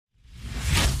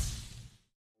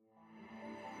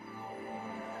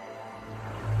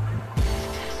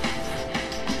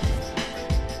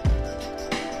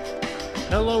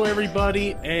Hello,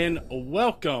 everybody, and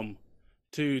welcome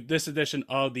to this edition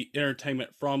of the Entertainment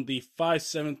from the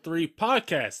 573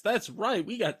 podcast. That's right,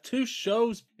 we got two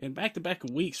shows in back-to-back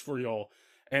weeks for y'all,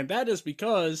 and that is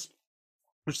because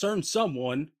a certain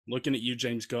someone, looking at you,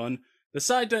 James Gunn,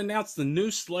 decided to announce the new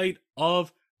slate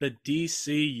of the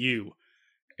DCU.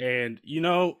 And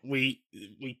we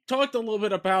talked a little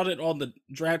bit about it on the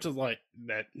draft of like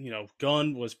that.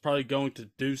 Gunn was probably going to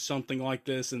do something like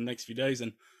this in the next few days,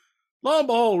 and lo and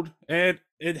behold,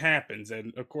 it happens.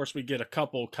 And of course, we get a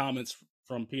couple comments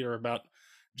from Peter about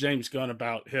James Gunn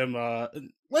about him.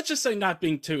 Let's just say not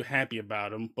being too happy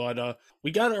about him. But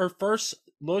we got our first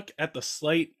look at the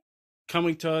slate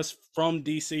coming to us from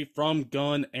DC, from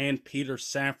Gunn and Peter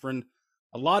Safran.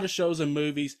 A lot of shows and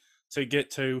movies to get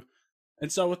to.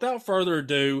 And so without further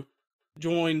ado,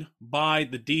 joined by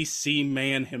the DC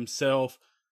man himself,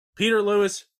 Peter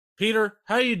Lewis. Peter,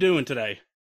 how are you doing today?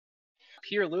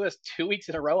 Peter Lewis 2 weeks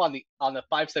in a row on the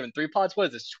 573 pods. What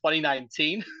is this,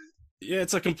 2019? Yeah,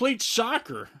 it's a complete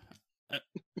shocker.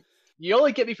 You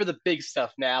only get me for the big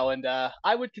stuff now, and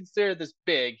I would consider this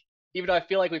big, even though I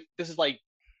feel like this is like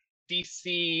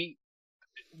DC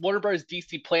Warner Bros.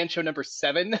 DC Plan Show number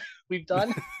 7 we've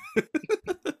done.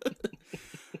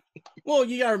 Well,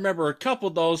 you gotta remember, a couple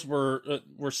of those were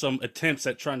some attempts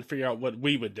at trying to figure out what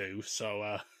we would do.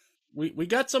 So we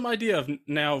got some idea of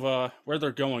now of where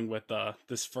they're going with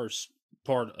this first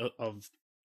part of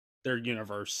their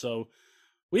universe. So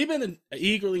we've been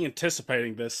eagerly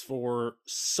anticipating this for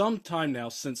some time now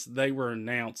since they were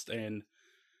announced, and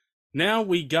now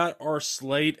we got our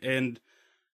slate. And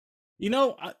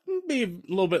I be a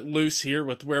little bit loose here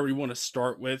with where we want to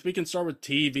start with. We can start with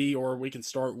TV, or we can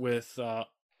start with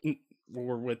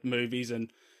movies,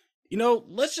 and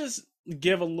let's just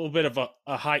give a little bit of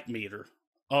a hype meter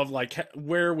of like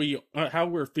how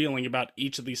we're feeling about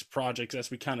each of these projects as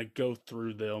we kind of go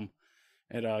through them,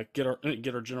 and get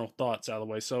our general thoughts out of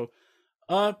the way. So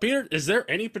Peter, is there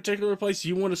any particular place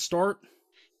you want to start?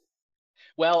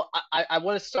 Well, I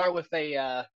want to start with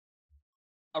a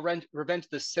Revenge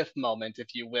of the Sith moment,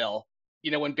 if you will.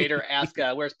 When Vader asked,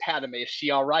 where's Padme, is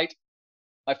she all right?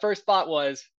 My first thought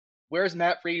was, where's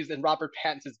Matt Reeves and Robert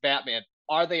Pattinson's Batman?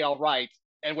 Are they all right?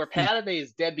 And where Padme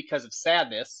is dead because of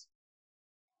sadness,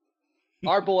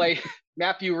 our boy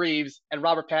Matthew Reeves and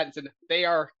Robert Pattinson,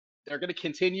 they're going to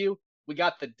continue. We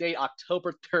got the date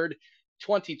October 3rd,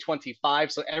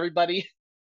 2025. So everybody,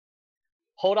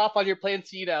 hold off on your plans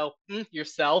to,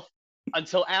 yourself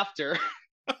until after,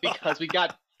 because we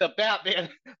got the Batman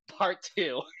Part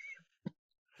 2.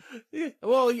 Yeah,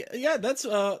 well, yeah, that's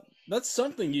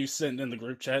something you sent in the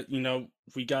group chat.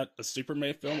 We got a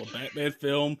Superman film, a Batman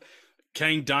film,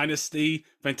 Kang Dynasty,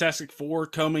 Fantastic Four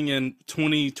coming in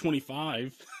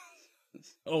 2025.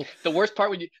 Oh, the worst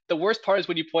part is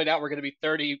when you point out we're going to be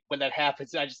 30 when that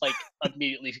happens. And I just like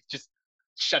immediately just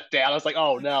shut down. I was like,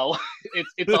 oh no,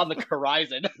 it's on the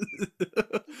horizon.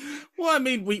 Well, I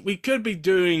mean, we could be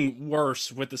doing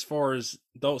worse with as far as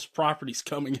those properties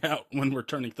coming out when we're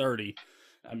turning 30.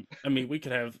 I mean, we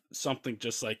could have something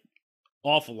just like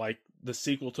awful, like the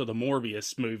sequel to the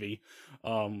Morbius movie.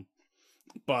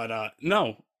 But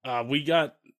no, we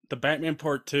got the Batman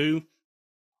Part 2,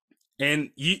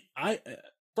 and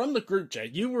from the group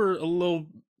chat, you were a little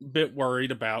bit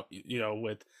worried about,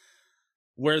 with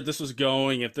where this was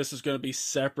going, if this was going to be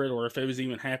separate or if it was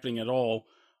even happening at all.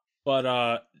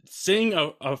 But seeing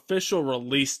a official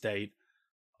release date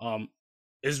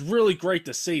is really great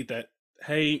to see that,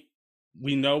 hey,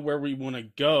 we know where we want to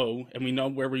go, and we know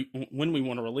when we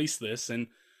want to release this. And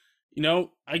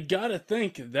I gotta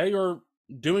think they are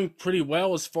doing pretty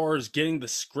well as far as getting the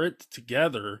script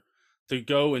together to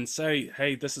go and say,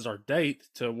 hey, this is our date,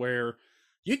 to where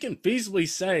you can feasibly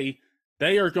say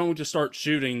they are going to start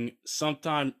shooting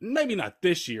sometime, maybe not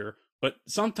this year, but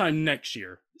sometime next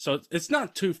year. So it's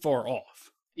not too far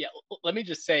off. Yeah, let me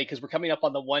just say, because we're coming up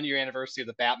on the 1 year anniversary of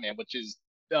the Batman, which is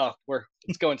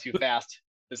it's going too fast,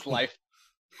 this life.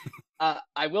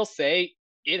 I will say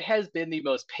it has been the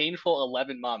most painful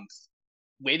 11 months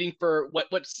waiting for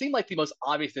what seemed like the most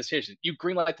obvious decision. You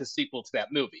greenlight the sequel to that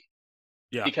movie.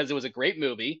 Yeah. Because it was a great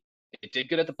movie. It did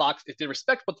good at the box. It did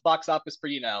respectable at the box office for,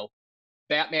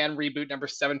 Batman reboot number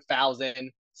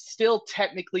 7,000. Still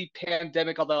technically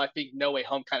pandemic, although I think No Way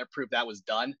Home kind of proved that was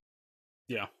done.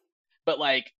 Yeah. But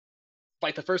like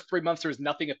the first 3 months, there was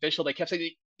nothing official. They kept saying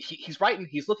he's writing,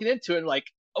 he's looking into it, and like,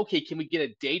 okay, can we get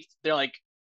a date? They're like,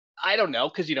 I don't know,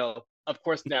 because of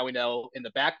course now we know in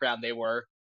the background they were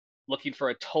looking for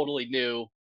a totally new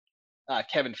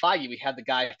Kevin Feige. We had the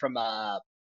guy from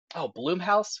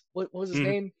Bloomhouse. What was his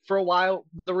name for a while?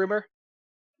 The rumor.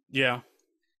 Yeah.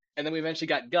 And then we eventually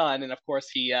got Gunn, and of course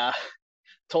he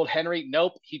told Henry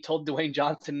nope. He told Dwayne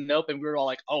Johnson nope, and we were all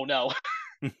like, oh no.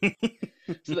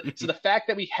 So the fact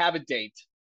that we have a date,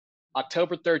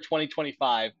 October 3rd,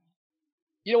 2025.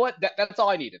 You know what? That's all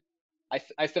I needed.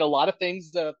 I said a lot of things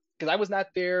because I was not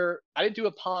there. I didn't do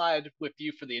a pod with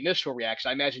you for the initial reaction.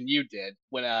 I imagine you did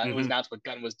when it was Hmm. announced what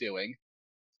Gunn was doing.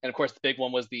 And of course, the big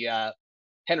one was the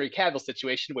Henry Cavill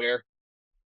situation, where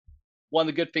one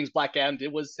of the good things Black Adam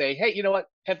did was say, "Hey, you know what?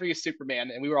 Henry is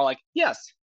Superman," and we were all like, "Yes,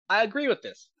 I agree with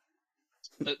this."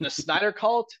 The Snyder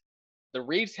cult, the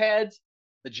Reeves heads,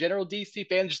 the general DC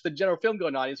fans, just the general film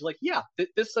going audience were like, "Yeah,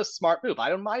 this is a smart move. I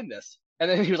don't mind this." And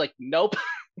then he was like, "Nope."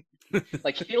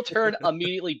 Like heel turn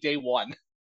immediately day one.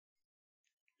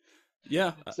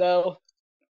 Yeah, So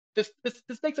this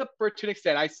makes up for it to an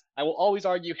extent. I will always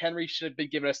argue Henry should have been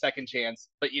given a second chance,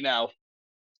 but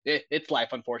it's life,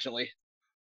 unfortunately.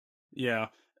 yeah.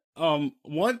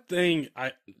 One thing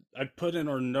I put in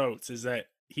our notes is that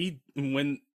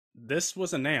when this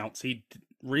was announced,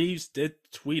 Reeves did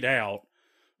tweet out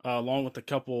along with a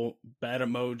couple bad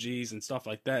emojis and stuff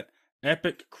like that,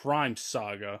 epic crime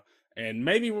saga, and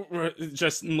maybe we're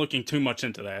just looking too much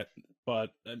into that,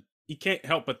 but you can't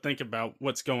help but think about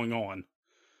what's going on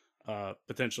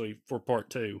potentially for part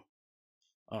two.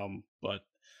 But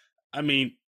I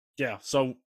mean, yeah,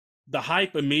 so the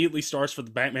hype immediately starts for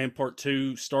the Batman Part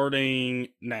 2 starting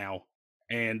now.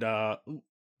 And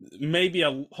maybe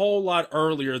a whole lot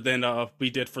earlier than we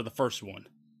did for the first one.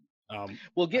 Um,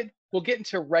 We'll get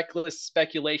into reckless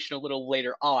speculation a little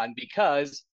later on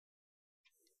because,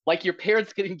 like your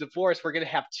parents getting divorced, we're gonna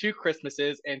have two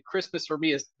Christmases, and Christmas for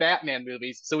me is Batman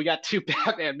movies. So we got two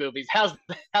Batman movies. How's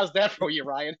that for you,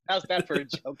 Ryan? How's that for a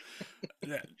joke?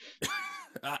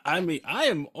 I mean,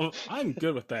 I'm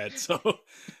good with that. So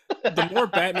the more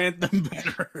Batman, the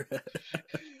better.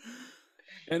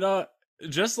 And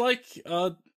just like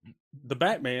the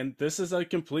Batman, this is a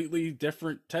completely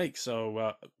different take.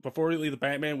 So before we leave the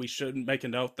Batman, we should make a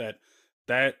note that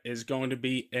that is going to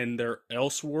be in their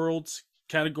Elseworlds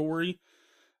category,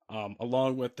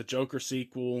 along with the Joker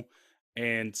sequel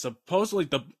and supposedly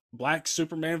the Black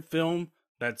Superman film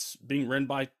that's being written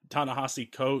by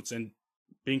Ta-Nehisi Coates and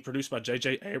being produced by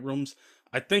J.J. Abrams.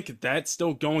 I think that's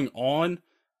still going on.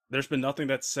 There's been nothing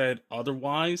that's said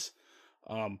otherwise.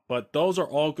 But those are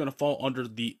all going to fall under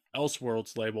the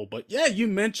Elseworlds label. But yeah, you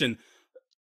mentioned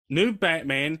new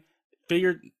Batman.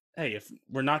 Figured, hey, if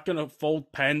we're not going to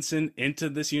fold Pattinson into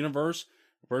this universe,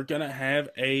 we're going to have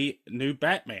a new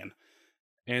Batman.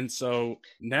 And so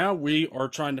now we are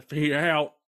trying to figure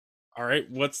out, all right,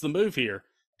 what's the move here?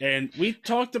 And we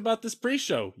talked about this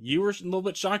pre-show. You were a little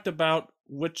bit shocked about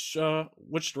which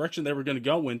direction they were going to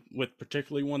go in with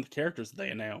particularly one of the characters they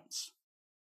announced.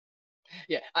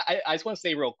 Yeah, I just want to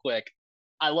say real quick,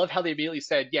 I love how they immediately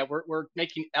said, "Yeah, we're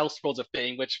making Elseworlds a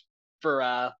thing." Which for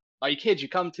all you kids, you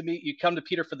come to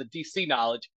Peter for the DC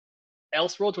knowledge.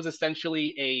 Elseworlds was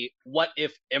essentially a what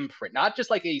if imprint, not just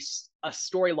like a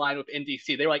storyline within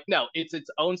DC. They were like, no, it's its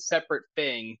own separate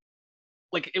thing.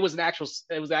 Like it was an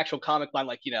actual comic line,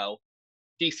 like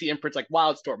DC imprints like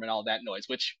Wildstorm and all that noise.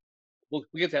 Which we'll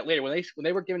get to that later. When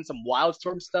they were giving some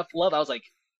Wildstorm stuff love, I was like,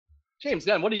 James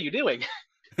Gunn, what are you doing?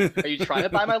 Are you trying to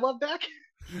buy my love back?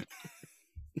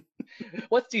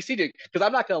 What's DC doing? Because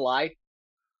I'm not gonna lie,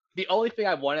 the only thing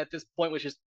I wanted at this point was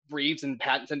just Reeves and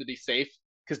Pattinson to be safe.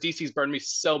 Because DC's burned me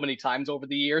so many times over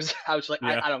the years. I was like,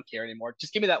 Yeah. I don't care anymore.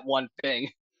 Just give me that one thing.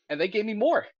 And they gave me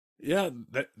more, Yeah,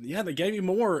 they gave you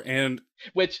more, and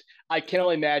which I can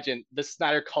only imagine the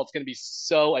Snyder cult's going to be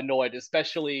so annoyed,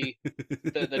 especially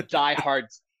the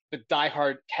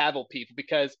diehard Cavill people,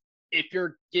 because if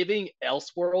you're giving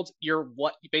Elseworlds your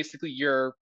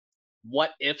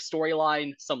what if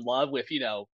storyline some love with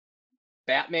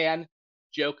Batman,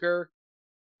 Joker,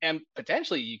 and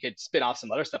potentially you could spin off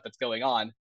some other stuff that's going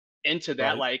on into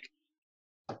that. right.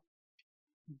 Like,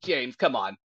 James, come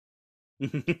on,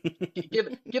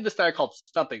 give the Snyder Cult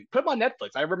something. Put him on Netflix.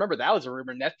 I remember that was a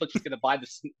rumor. Netflix was going to buy the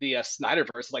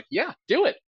Snyderverse. Like, yeah, do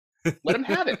it. Let him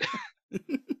have it.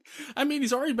 I mean,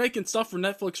 he's already making stuff for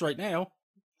Netflix right now.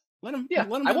 Yeah,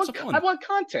 Let him I have want some I fun. want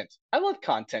content. I love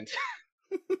content.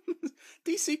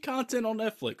 DC content on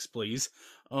Netflix, please.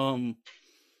 Um,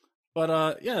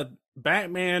 but yeah,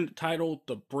 Batman titled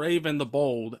The Brave and the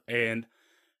Bold, and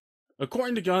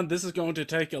according to Gunn, this is going to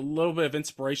take a little bit of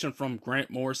inspiration from Grant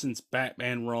Morrison's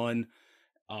Batman run.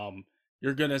 Um,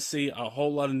 you're gonna see a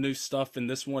whole lot of new stuff in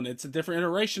this one. It's a different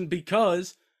iteration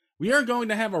because we are going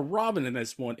to have a Robin in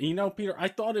this one. And Peter, I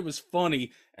thought it was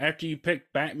funny after you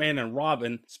picked Batman and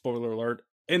Robin, spoiler alert,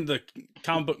 in the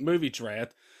comic book movie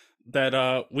draft,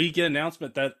 that we get an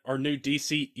announcement that our new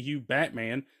DCU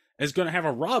Batman is going to have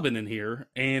a Robin in here,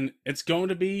 and it's going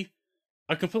to be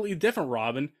a completely different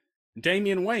Robin,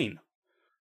 Damian Wayne.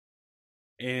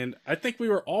 And I think we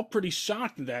were all pretty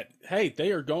shocked that, hey,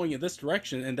 they are going in this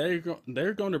direction, and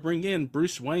they're going to bring in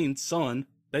Bruce Wayne's son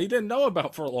they didn't know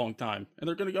about for a long time, and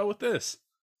they're going to go with this.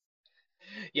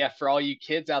 Yeah, for all you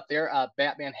kids out there,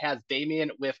 Batman has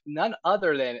Damian with none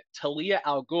other than Talia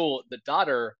al Ghul, the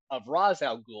daughter of Ra's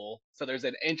al Ghul. So there's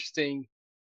an interesting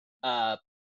uh,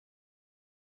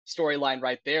 storyline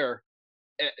right there,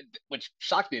 which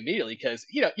shocked me immediately because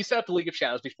you set up the League of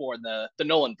Shadows before in the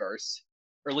Nolan verse,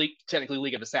 or technically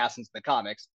League of Assassins in the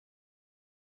comics.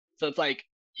 So it's like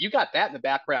you got that in the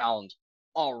background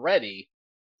already,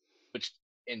 which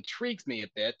intrigues me a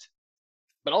bit.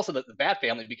 But also the Bat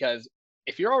family, because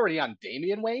if you're already on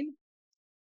Damian Wayne,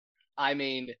 I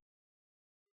mean,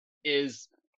 is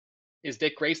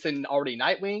Dick Grayson already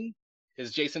Nightwing?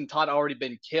 Has Jason Todd already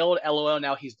been killed? LOL,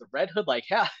 now he's the Red Hood. Like,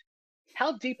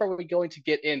 how deep are we going to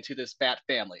get into this Bat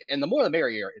family? And the more the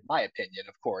merrier, in my opinion,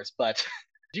 of course. But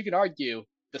you can argue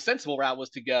the sensible route was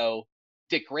to go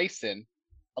Dick Grayson,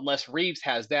 unless Reeves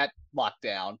has that locked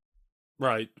down.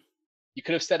 Right. You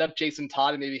could have set up Jason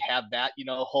Todd and maybe have that,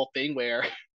 whole thing where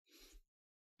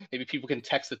maybe people can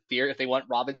text the theory if they want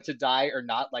Robin to die or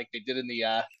not, like they did in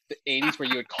the 80s, where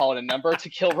you would call in a number to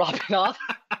kill Robin off.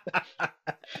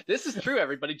 This is true,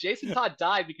 everybody. Jason Todd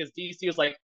died because DC was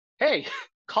like, hey,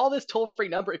 call this toll-free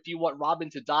number if you want Robin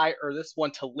to die or this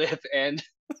one to live. And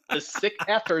the sick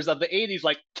effers of the 80s,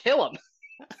 like, kill him.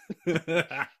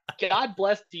 God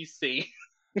bless DC.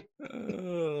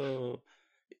 Oh.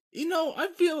 I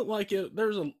feel like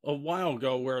there's a while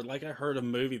ago where, like, I heard a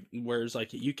movie where it's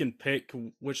like you can pick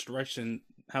which direction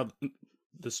how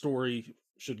the story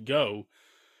should go.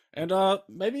 And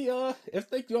maybe if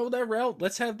they go that route,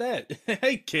 let's have that.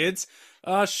 Hey kids,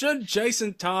 should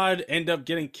Jason Todd end up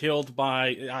getting killed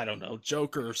by, I don't know,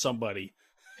 Joker or somebody?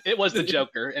 It was the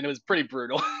Joker, and it was pretty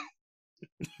brutal.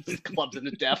 Just clubs him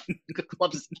to death.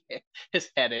 Clubs his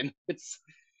head in.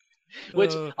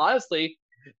 Which honestly,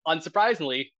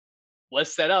 unsurprisingly,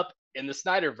 was set up in the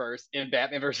Snyderverse in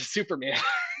Batman vs Superman.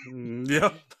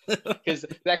 Yep. Because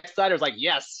Zack Snyder was like,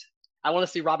 yes, I want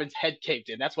to see Robin's head caved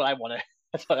in. That's what I wanted.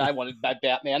 That's what I wanted by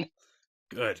Batman.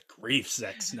 Good grief,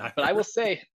 Zack Snyder. But I will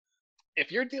say,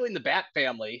 if you're doing the Bat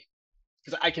family,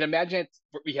 because I can imagine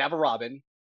we have a Robin,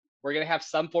 we're going to have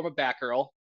some form of Batgirl.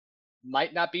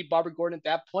 Might not be Barbara Gordon at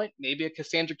that point. Maybe a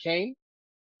Cassandra Cain.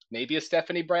 Maybe a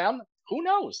Stephanie Brown. Who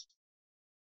knows?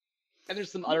 And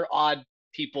there's some other odd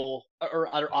people or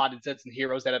other odd and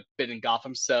heroes that have been in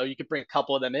Gotham. So you could bring a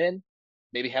couple of them in.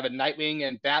 Maybe have a Nightwing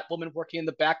and Batwoman working in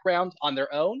the background on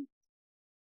their own.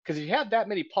 Because if you have that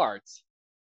many parts,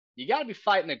 you got to be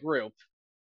fighting a group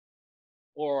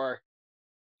or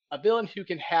a villain who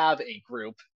can have a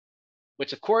group,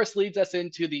 which of course leads us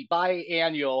into the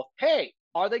biannual, hey,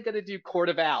 are they going to do Court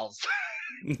of Owls?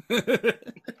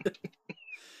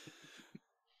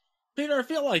 Peter, I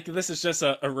feel like this is just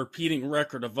a repeating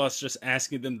record of us just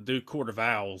asking them to do Court of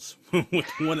Owls with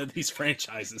one of these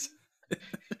franchises.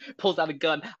 Pulls out a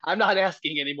gun. I'm not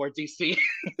asking anymore, DC.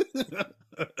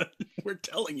 We're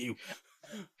telling you.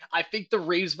 I think the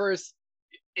Reevesverse,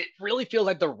 it really feels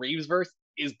like the Reevesverse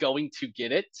is going to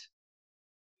get it.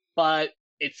 But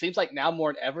it seems like now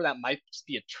more than ever that might just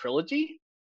be a trilogy.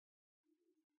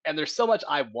 And there's so much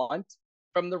I want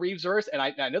from the Reevesverse. And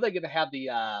I know they're going to have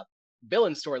the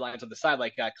villain storylines on the side,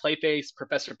 like Clayface,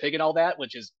 Professor Pig, and all that,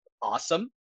 which is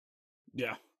awesome.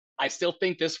 Yeah. I still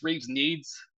think this Reeves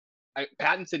needs...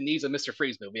 Pattinson needs a Mr.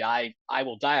 Freeze movie. I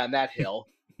will die on that hill.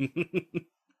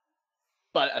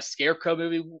 But a Scarecrow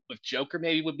movie with Joker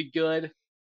maybe would be good.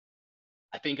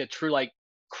 I think a true like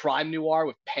crime noir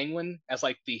with Penguin as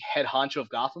like the head honcho of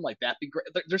Gotham, like that'd be great.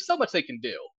 There's so much they can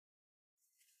do.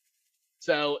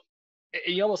 So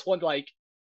you almost wonder, like,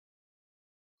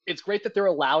 it's great that they're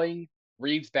allowing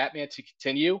Reeves Batman to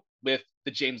continue with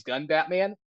the James Gunn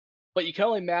Batman, but you can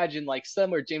only imagine like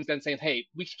somewhere James Gunn saying, hey,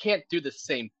 we can't do the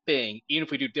same thing, even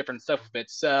if we do different stuff with it.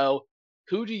 So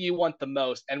who do you want the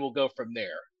most? And we'll go from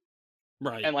there.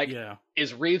 Right. And like, yeah.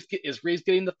 is Reeves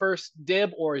getting the first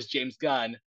dib, or is James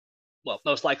Gunn? Well,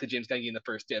 most likely James Gunn getting the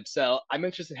first dib. So I'm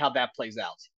interested in how that plays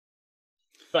out.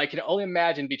 But I can only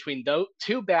imagine between those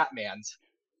two Batmans,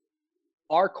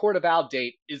 our Court of Owl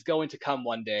date is going to come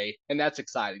one day, and that's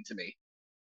exciting to me.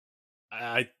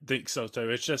 I think so too.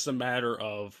 It's just a matter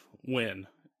of when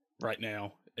right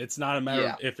now. It's not a matter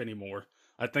of if anymore.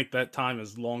 I think that time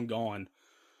is long gone.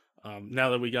 Now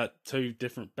that we got two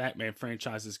different Batman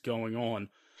franchises going on.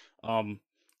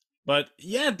 But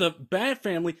yeah, the Bat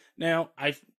family. Now,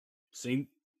 I've seen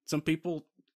some people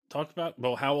talked about,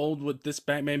 well, how old would this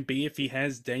Batman be if he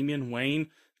has Damian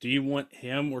Wayne? Do you want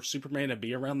him or Superman to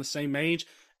be around the same age?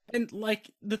 And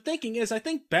like the thinking is, I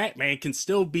think Batman can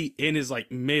still be in his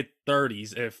like mid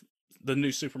 30s if the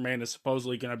new Superman is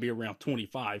supposedly going to be around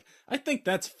 25. I think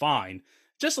that's fine.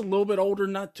 Just a little bit older,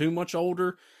 not too much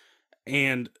older.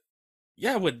 And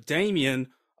yeah, with Damian,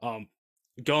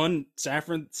 Gunn,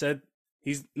 Safran said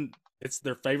he's it's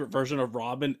their favorite version of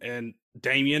Robin, and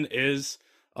Damian is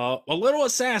a little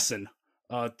assassin,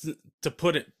 to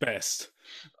put it best.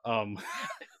 Um,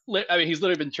 I mean, he's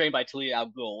literally been trained by Talia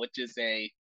al Ghul, which is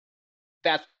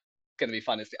that's gonna be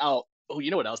fun to see. Oh, you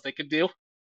know what else they could do?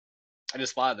 I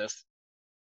just thought of this.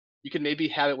 You could maybe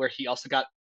have it where he also got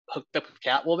hooked up with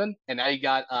Catwoman, and now you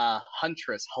got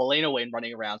Huntress Helena Wayne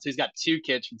running around. So he's got two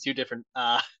kids from two different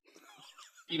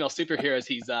female superheroes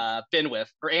he's been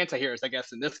with, or anti-heroes, I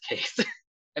guess, in this case.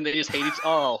 And they just hate each.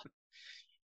 Oh,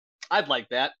 I'd like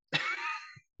that.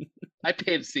 I'd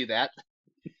pay to see that.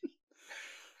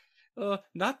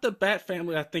 Not the Bat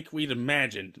family I think we'd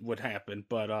imagined would happen,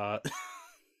 but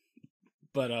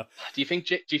do you think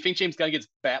James Gunn gets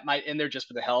Batmite in there just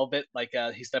for the hell of it, like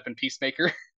he's up in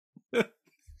Peacemaker?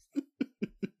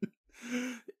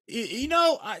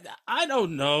 I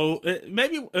don't know.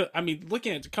 Maybe I mean,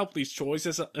 looking at a couple of these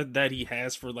choices that he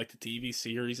has for like the TV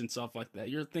series and stuff like that,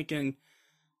 you're thinking,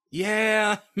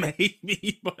 yeah,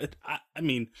 maybe, but I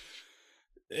mean,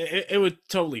 it would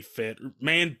totally fit.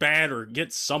 Man, Bat, or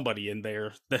get somebody in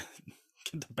there that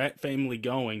get the Bat family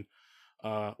going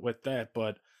with that.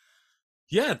 But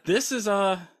yeah, this is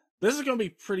gonna be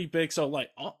pretty big. So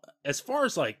like, as far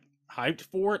as like hyped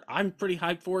for it, I'm pretty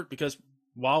hyped for it because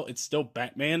while it's still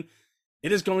Batman,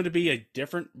 it is going to be a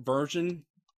different version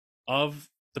of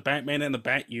the Batman and the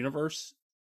Bat universe,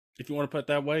 if you want to put it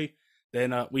that way,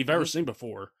 than we've ever seen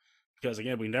before. Because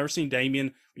again, we've never seen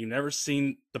Damian, we've never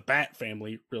seen the Bat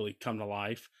family really come to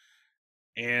life,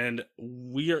 and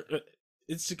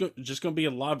it's just going to be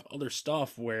a lot of other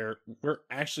stuff where we're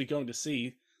actually going to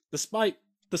see, despite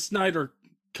the Snyder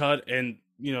cut and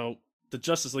the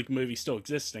Justice League movie still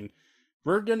existing,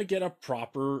 we're going to get a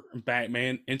proper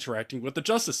Batman interacting with the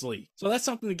Justice League. So that's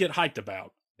something to get hyped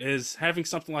about, is having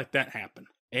something like that happen.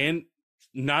 And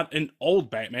not an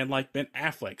old Batman like Ben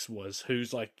Affleck's was,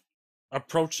 who's like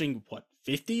approaching,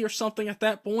 50 or something at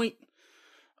that point?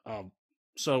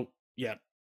 So, yeah,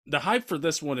 the hype for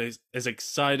this one is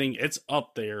exciting. It's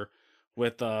up there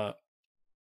with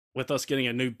us getting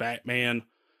a new Batman,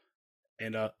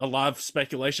 and a lot of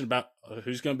speculation about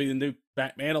who's going to be the new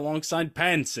Batman alongside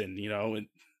Pattinson, and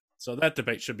so that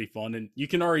debate should be fun. And you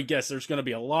can already guess there's going to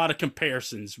be a lot of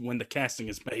comparisons when the casting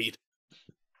is made.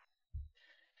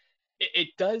 It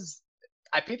does.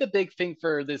 I think the big thing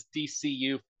for this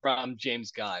DCU from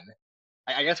James Gunn,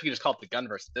 I guess we could just call it the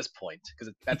Gunverse at this point,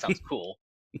 because that sounds cool,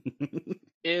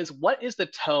 is what is the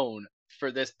tone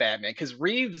for this Batman? Because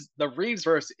the Reeves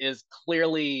verse is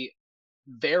clearly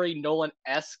very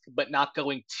Nolan-esque, but not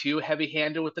going too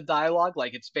heavy-handed with the dialogue.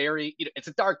 Like, it's very, it's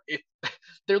a dark.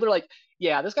 They're like,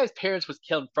 yeah, this guy's parents was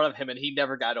killed in front of him, and he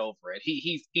never got over it.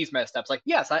 He's messed up. It's like,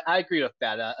 yes, I agree with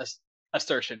that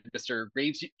assertion, Mr.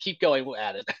 Reeves. Keep going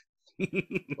at it.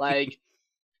 Like,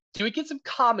 do we get some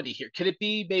comedy here? Could it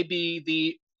be maybe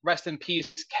the rest in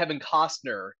peace Kevin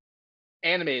Costner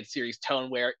animated series tone,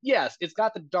 where yes, it's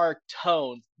got the dark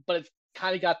tones, but it's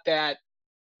kind of got that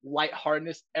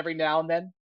lightheartedness every now and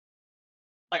then?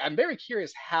 Like, I'm very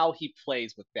curious how he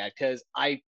plays with that, because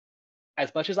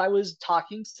as much as I was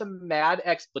talking some mad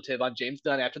expletive on James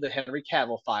Gunn after the Henry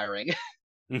Cavill firing,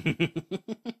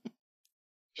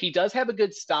 he does have a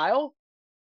good style,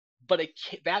 but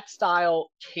that style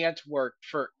can't work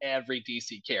for every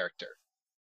DC character.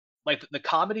 Like, the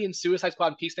comedy in Suicide Squad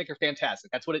and Peacemaker, fantastic.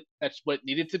 That's what it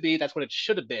needed to be. That's what it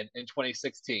should have been in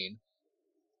 2016.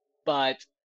 But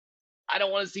I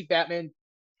don't want to see Batman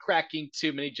cracking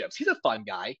too many jokes. He's a fun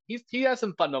guy. He has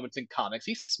some fun moments in comics.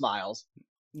 He smiles.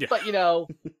 Yeah. But,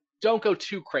 don't go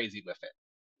too crazy with it.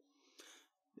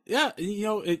 Yeah,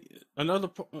 another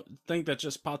thing that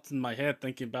just popped in my head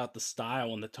thinking about the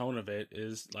style and the tone of it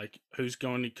is, like, who's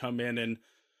going to come in and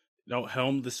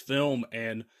helm this film.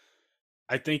 And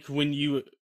I think when you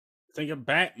think of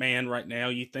Batman right now,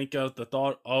 you think of the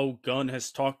thought, Gunn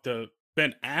has talked to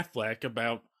Ben Affleck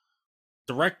about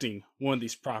directing one of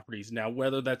these properties. Now,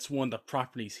 whether that's one of the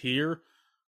properties here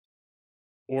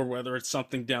or whether it's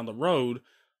something down the road,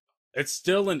 it's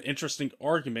still an interesting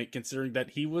argument, considering that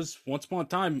he was once upon a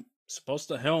time supposed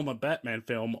to helm a Batman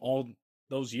film all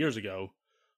those years ago.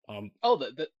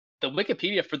 The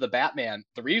Wikipedia for the Batman,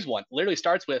 the Reeves one, literally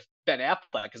starts with Ben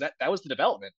Affleck, because that was the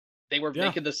development. They were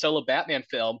making the solo Batman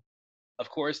film. Of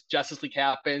course, Justice League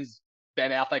happens.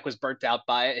 Ben Affleck was burnt out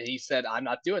by it, and he said, "I'm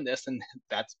not doing this," and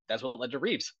that's what led to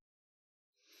Reeves.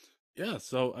 Yeah,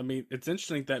 so I mean, it's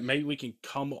interesting that maybe we can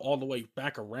come all the way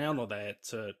back around on that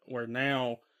to where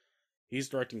now he's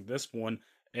directing this one.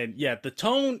 And yeah, the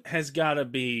tone has got to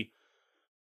be.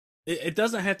 It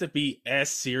doesn't have to be as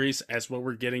serious as what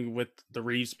we're getting with the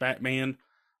Reeves Batman.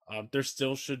 There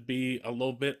still should be a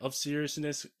little bit of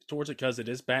seriousness towards it because it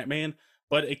is Batman,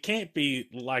 but it can't be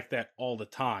like that all the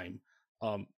time.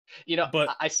 Um,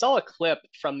 but I saw a clip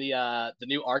from the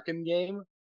new Arkham game,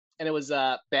 and it was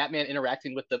Batman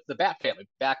interacting with the Bat family,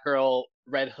 Batgirl,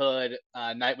 Red Hood,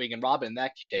 Nightwing, and Robin in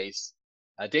that case,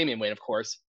 Damian Wayne, of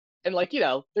course. And like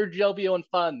they're jovial and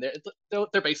fun.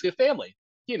 They're basically a family.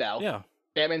 You know, yeah,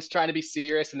 Batman's trying to be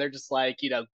serious, and they're just like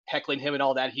heckling him and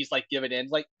all that. He's like giving in,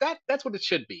 like that's what it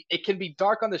should be. It can be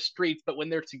dark on the streets, but when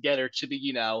they're together, it should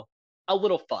be a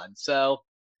little fun. So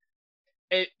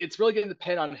it's really going to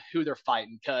depend on who they're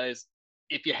fighting because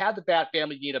if you have the Bat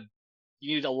family, you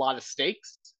need a lot of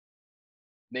stakes.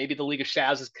 Maybe the League of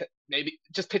Shadows is maybe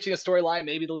just pitching a storyline.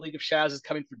 Maybe the League of Shadows is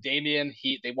coming for Damian.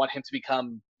 They want him to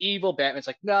become evil. Batman's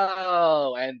like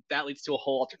no, and that leads to a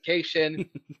whole altercation.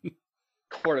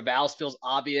 Court of Owls feels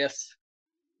obvious.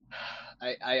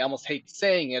 I almost hate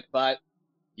saying it, but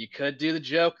you could do the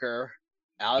Joker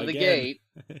out of the again.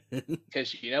 gate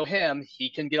because him. He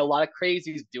can get a lot of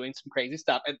crazies doing some crazy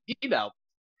stuff, and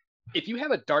if you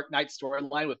have a Dark Knight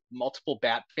storyline with multiple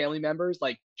Bat family members,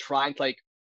 like trying to like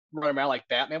run around like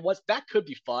Batman was, that could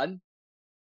be fun.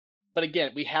 But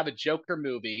again, we have a Joker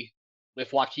movie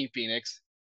with Joaquin Phoenix.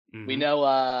 Mm-hmm. We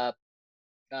know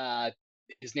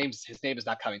his name is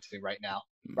not coming to me right now.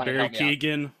 Ryan, Barry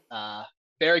Keoghan.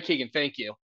 Barry Keoghan, thank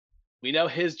you. We know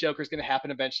his Joker is going to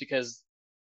happen eventually because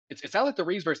it sounds like the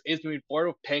Reeveverse is moving forward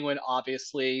with Penguin,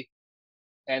 obviously,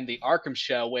 and the Arkham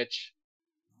show, which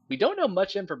we don't know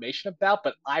much information about,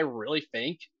 but I really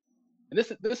think, and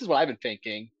this is what I've been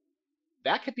thinking,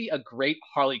 that could be a great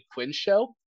Harley Quinn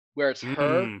show where it's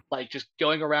her like just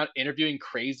going around interviewing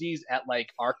crazies at like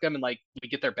Arkham and like we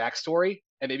get their backstory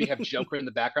and maybe have Joker in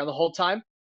the background the whole time.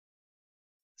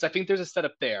 So I think there's a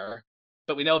setup there,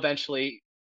 but we know eventually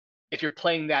if you're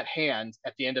playing that hand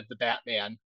at the end of the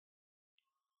Batman,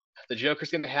 the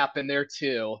Joker's going to happen there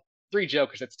too. 3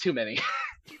 Jokers, that's too many.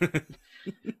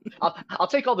 I'll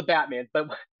take all the Batman, but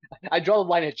I draw the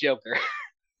line at Joker.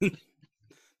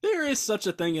 There is such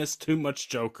a thing as too much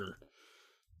Joker.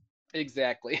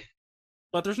 Exactly.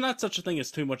 But there's not such a thing as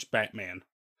too much Batman.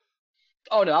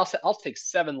 Oh no, I'll take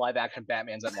 7 live action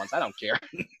Batmans at once. I don't care.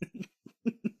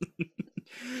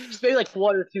 Just maybe like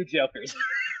 1 or 2 Jokers.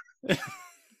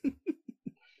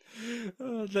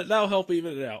 That'll help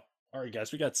even it out. All right,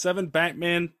 guys, we got 7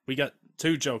 Batman. We got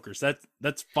 2 Jokers.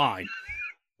 That's fine.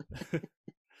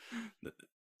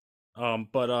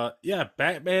 But yeah,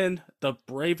 Batman, the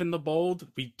Brave and the Bold.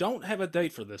 We don't have a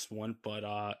date for this one,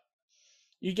 but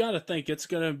you got to think it's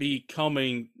gonna be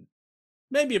coming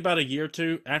maybe about a year or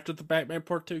two after the Batman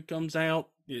Part 2 comes out.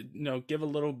 Give a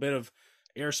little bit of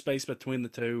airspace between the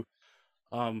two.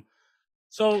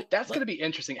 So that's going to be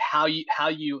interesting how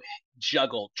you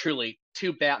juggle truly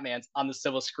 2 Batmans on the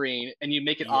civil screen and you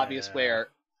make it obvious where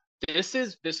this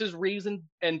is Reeves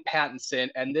and Pattinson,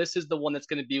 and this is the one that's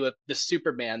going to be with the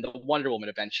Superman, the Wonder Woman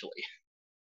eventually.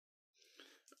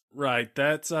 Right,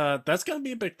 that's going to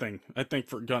be a big thing, I think,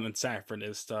 for Gunn and Safran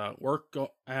is to work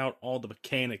out all the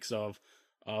mechanics of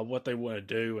what they want to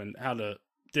do and how to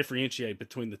differentiate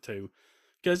between the two.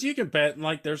 Because you can bet,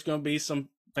 like, there's going to be some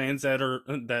fans that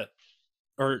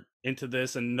are into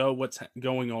this and know what's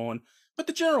going on, but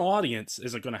the general audience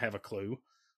isn't going to have a clue.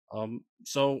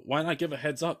 So why not give a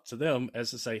heads up to them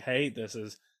as to say, hey, this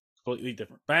is completely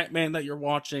different Batman that you're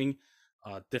watching,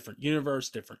 different universe,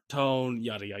 different tone,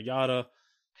 yada yada yada.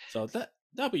 So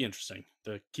that'll be interesting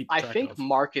to keep track of. I think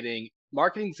marketing's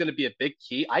going to be a big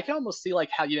key. I can almost see like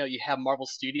how you have Marvel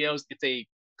Studios. It's the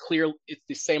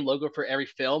same logo for every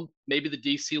film. Maybe the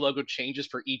DC logo changes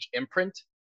for each imprint.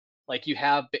 Like you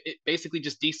have basically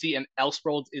just DC and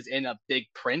Elseworlds is in a big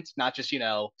print, not just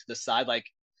to the side. Like,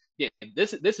 yeah,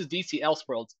 this is DC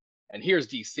Elseworlds, and here's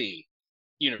DC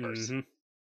Universe. Mm-hmm.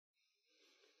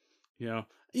 Yeah,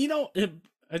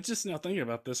 I just now thinking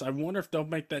about this. I wonder if they'll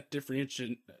make that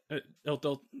differentiation.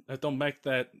 They'll make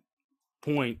that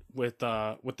point with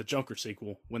the Joker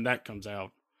sequel when that comes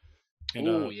out.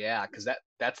 Oh yeah, because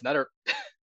that's another.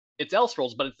 It's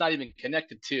Elseworlds, but it's not even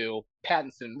connected to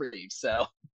Pattinson and Reeves. So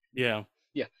yeah.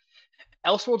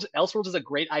 Elseworlds is a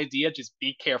great idea. Just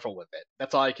be careful with it.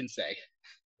 That's all I can say.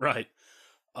 Right.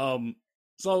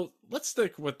 So let's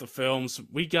stick with the films.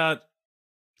 We got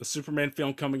the Superman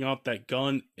film coming up that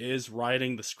Gunn is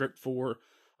writing the script for.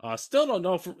 Still don't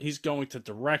know if he's going to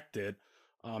direct it.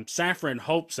 Safran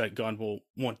hopes that Gunn will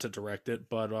want to direct it,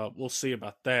 but we'll see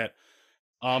about that.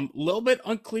 A little bit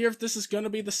unclear if this is going to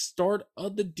be the start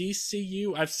of the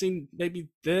DCU. I've seen maybe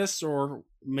this, or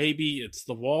maybe it's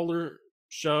the Waller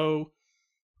show.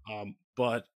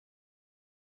 But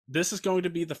this is going to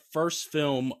be the first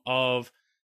film of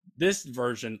this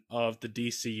version of the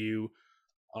DCU.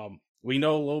 We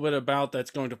know a little bit about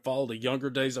that's going to follow the younger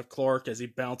days of Clark as he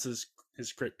balances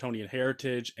his Kryptonian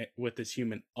heritage with his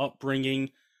human upbringing.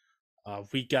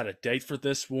 We got a date for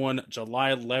this one,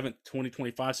 July 11th,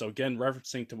 2025. So again,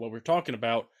 referencing to what we're talking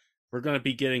about, we're going to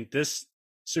be getting this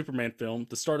Superman film,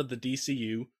 the start of the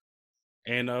DCU,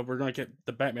 and we're going to get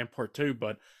the Batman Part 2.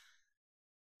 But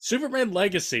Superman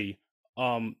Legacy,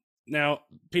 now,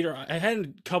 Peter, I had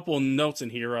a couple of notes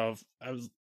in here I was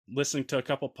listening to a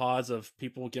couple pods of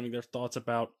people giving their thoughts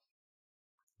about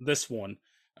this one,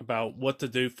 about what to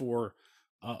do for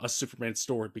a Superman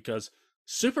story, because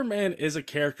Superman is a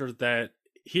character that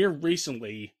here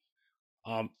recently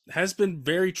has been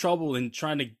very troubled in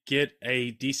trying to get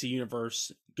a DC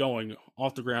universe going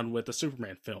off the ground with a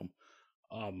Superman film.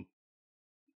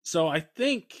 So I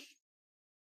think,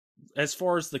 as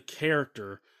far as the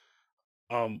character,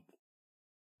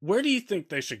 where do you think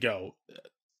they should go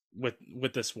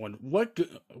with this one?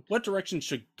 What direction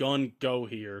should Gunn go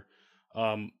here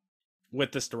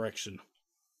with this direction?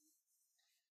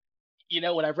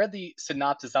 When I read the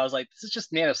synopsis, I was like, this is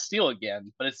just Man of Steel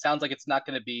again, but it sounds like it's not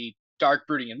going to be dark,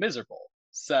 brooding, and miserable.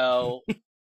 So,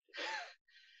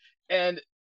 and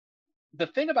the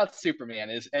thing about Superman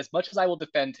is, as much as I will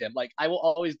defend him, like, I will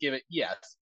always give it, yes,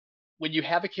 when you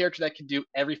have a character that can do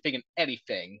everything and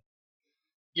anything,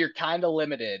 you're kind of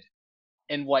limited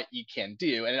in what you can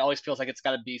do. And it always feels like it's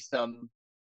got to be some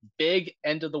big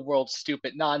end of the world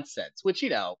stupid nonsense, which,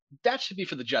 that should be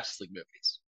for the Justice League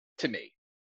movies, to me.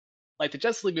 Like, the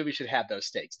Justice League movie should have those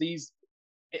stakes.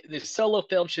 The solo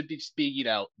film should just be,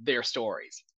 their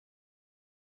stories.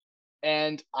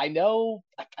 And I know,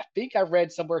 I think I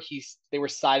read somewhere they were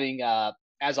citing,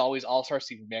 as always, All-Star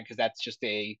Superman, because that's just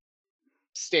a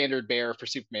standard bearer for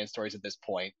Superman stories at this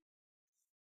point,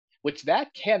 which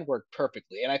that can work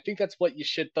perfectly. And I think that's what you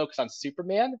should focus on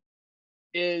Superman,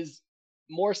 is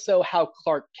more so how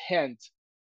Clark Kent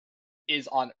is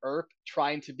on Earth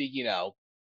trying to be,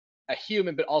 a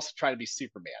human, but also trying to be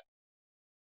Superman.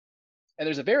 And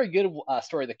there's a very good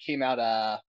story that came out,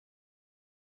 I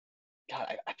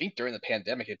think during the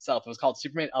pandemic itself. It was called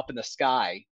Superman Up in the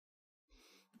Sky.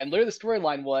 And literally the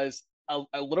storyline was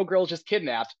a little girl just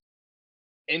kidnapped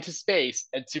into space,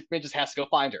 and Superman just has to go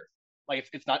find her. Like,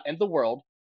 it's not end of the world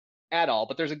at all,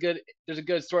 but there's a good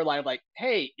storyline of like,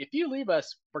 hey, if you leave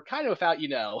us, we're kind of without,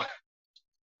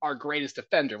 our greatest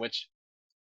defender, which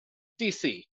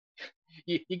DC.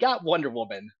 You got Wonder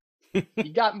Woman,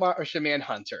 you got Martian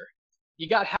Manhunter, you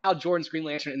got Hal Jordan's Green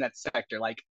Lantern in that sector.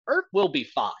 Like, Earth will be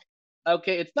fine.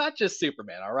 Okay, it's not just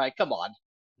Superman, all right? Come on.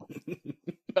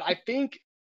 But I think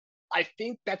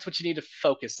that's what you need to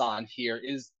focus on here,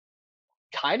 is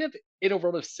kind of in a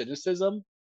world of cynicism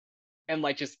and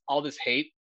like just all this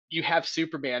hate. You have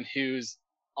Superman, who's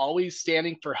always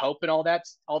standing for hope and all that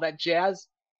jazz.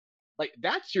 Like,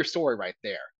 that's your story right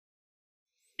there.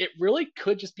 It really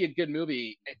could just be a good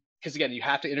movie, because again, you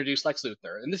have to introduce Lex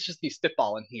Luthor, and this is just me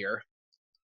spitballing here.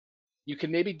 You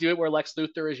can maybe do it where Lex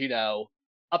Luthor is,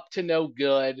 up to no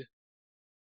good.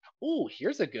 Ooh,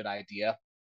 here's a good idea.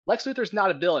 Lex Luthor's not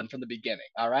a villain from the beginning,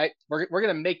 all right? We're going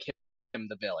to make him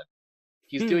the villain.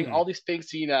 He's doing all these things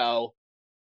to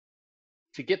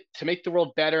make the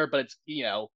world better, but it's,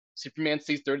 Superman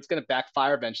sees through it. It's going to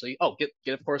backfire eventually. Oh, get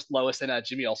of course Lois and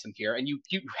Jimmy Olsen here, and you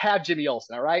have Jimmy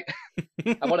Olsen, all right?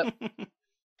 I want to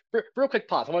real quick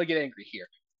pause. I want to get angry here.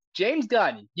 James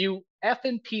Gunn, you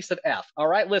effing piece of F, all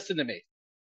right? Listen to me.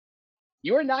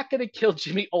 You are not going to kill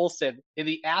Jimmy Olsen in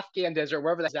the Afghan desert,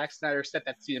 wherever that Zack Snyder set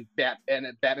that scene in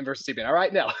Batman vs. Superman. All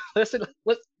right, no, listen,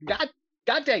 God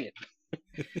dang it.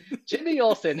 Jimmy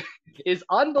Olsen is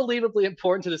unbelievably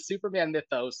important to the Superman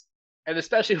mythos, and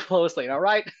especially Lois Lane. All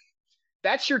right,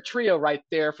 that's your trio right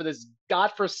there for this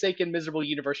godforsaken, miserable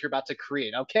universe you're about to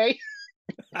create. Okay,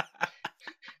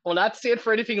 will not stand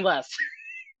for anything less.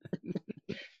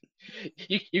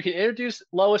 You can introduce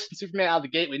Lois and Superman out of the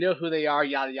gate. We know who they are,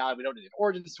 yada yada. We don't need an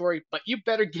origin story, but you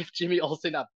better give Jimmy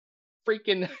Olsen a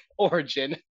freaking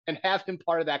origin and have him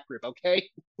part of that group, okay?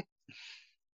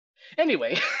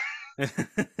 Anyway,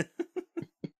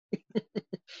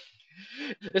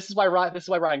 this is why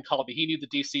Ryan called me. He knew the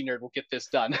DC nerd will get this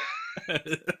done.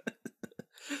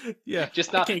 Yeah,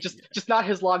 just not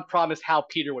his long promise how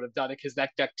Peter would have done it, because that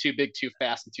deck too big, too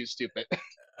fast, and too stupid.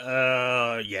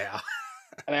 Yeah.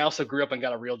 And I also grew up and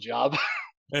got a real job.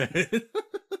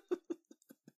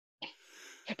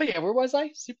 But yeah, where was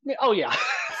I? Superman. Oh yeah.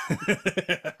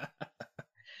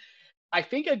 I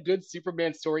think a good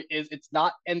Superman story is it's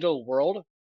not end of the world.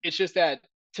 It's just that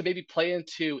to maybe play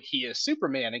into he is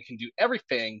Superman and can do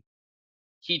everything,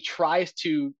 he tries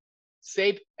to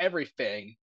save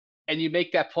everything, and you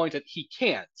make that point that he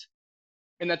can't.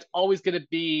 And that's always going to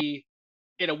be,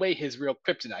 in a way, his real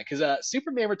kryptonite. Because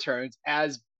Superman Returns,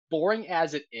 as boring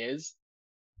as it is,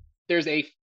 there's a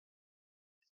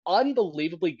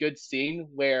unbelievably good scene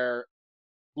where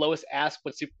Lois asks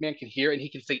what Superman can hear, and he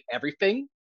can say everything.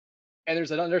 And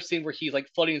there's another scene where he's like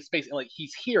floating in space and like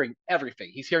he's hearing everything.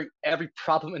 He's hearing every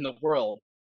problem in the world.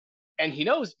 And he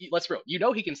knows, let's be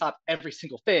real, he can stop every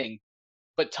single thing,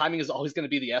 but timing is always going to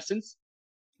be the essence.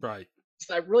 Right.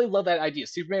 So I really love that idea.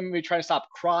 Superman maybe trying to stop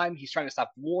crime, he's trying to stop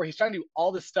war, he's trying to do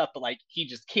all this stuff, but like he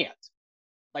just can't.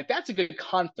 Like that's a good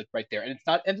conflict right there. And it's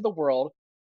not end of the world.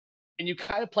 And you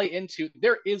kind of play into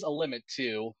there is a limit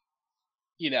to,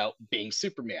 being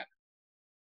Superman.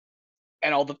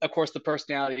 And all the, of course, the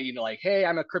personality, like, hey,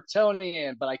 I'm a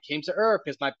Kryptonian, but I came to Earth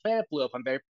because my planet blew up and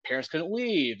my parents couldn't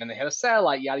leave, and they had a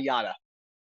satellite, yada yada.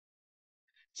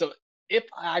 So if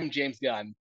I'm James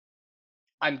Gunn,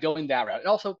 I'm going that route. And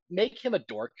also make him a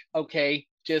dork, okay?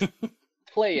 Just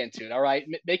play into it, all right?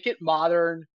 Make it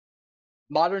modern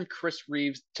Chris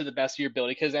Reeves to the best of your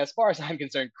ability. Because as far as I'm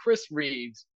concerned, Chris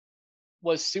Reeves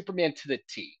was Superman to the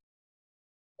T.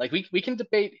 Like we can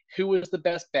debate who was the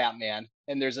best Batman,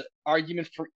 and there's an argument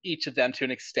for each of them to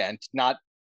an extent. Not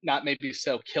maybe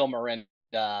so Kilmer and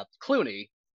Clooney,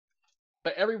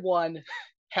 but everyone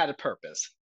had a purpose.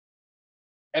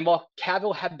 And while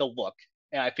Cavill had the look,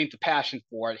 and I think the passion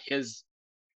for it,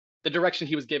 the direction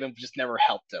he was given just never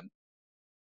helped him.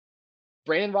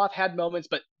 Brandon Roth had moments,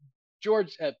 but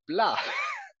George blah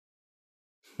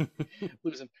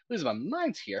losing my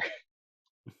mind here.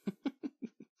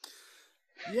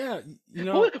 Yeah,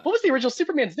 what was the original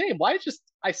Superman's name? Why just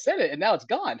I said it and now it's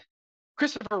gone?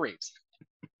 Christopher Reeves.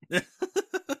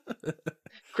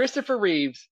 Christopher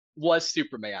Reeves was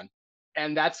Superman,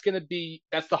 and that's the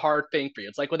hard thing for you.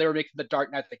 It's like when they were making The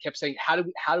Dark Knight, they kept saying, how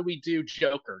do we do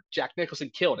Joker? Jack Nicholson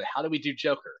killed it. How do we do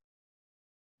Joker?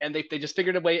 And they just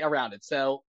figured a way around it.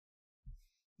 So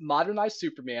modernize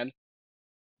Superman,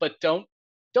 but don't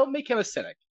make him a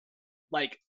cynic.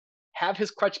 Like have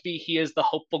his crutch be he is the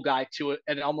hopeful guy to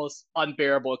an almost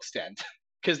unbearable extent,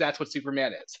 because that's what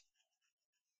Superman is.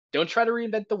 Don't try to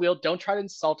reinvent the wheel. Don't try to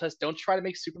insult us. Don't try to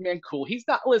make Superman cool. He's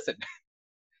not. Listen,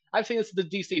 I'm saying this to the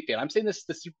DC fan. I'm saying this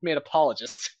to the Superman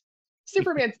apologist.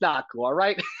 Superman's not cool, all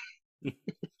right?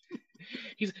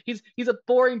 he's a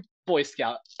boring Boy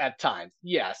Scout at times,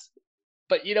 yes.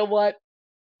 But you know what?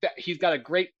 He's got a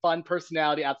great fun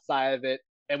personality outside of it.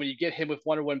 And when you get him with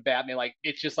Wonder Woman, Batman, like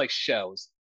it just like shows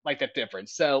like that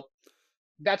difference. So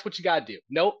that's what you gotta do.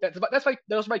 No,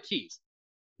 those are my keys.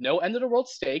 No end of the world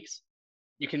stakes.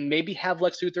 You can maybe have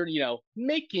Lex Luthor,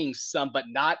 making some, but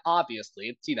not obviously.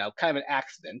 It's, kind of an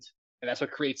accident. And that's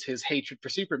what creates his hatred for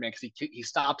Superman, because he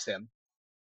stops him.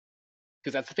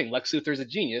 Because that's the thing. Lex Luthor is a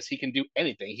genius. He can do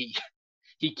anything.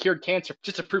 He cured cancer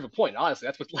just to prove a point. Honestly,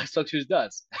 that's what Lex Luthor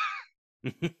does.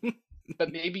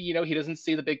 But maybe, he doesn't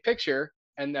see the big picture.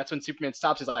 And that's when Superman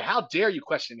stops. He's like, how dare you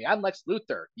question me? I'm Lex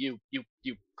Luthor, you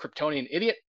Kryptonian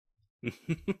idiot.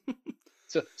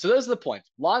 So those are the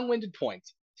points. Long-winded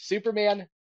points. Superman,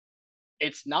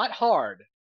 it's not hard.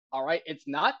 All right. It's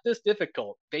not this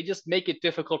difficult. They just make it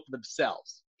difficult for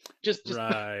themselves. Just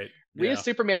right. Read a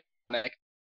Superman comic.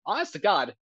 Honest to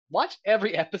God, watch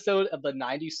every episode of the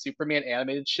 90s Superman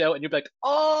animated show and you'll be like,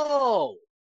 oh,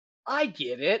 I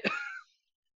get it.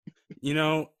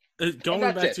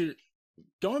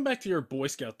 Going back to your Boy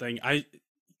Scout thing,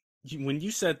 when you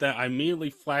said that, I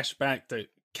immediately flashed back to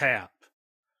Cap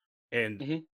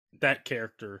and that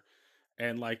character,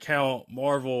 and like how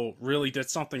Marvel really did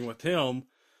something with him,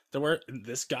 to where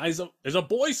this guy is a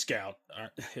Boy Scout,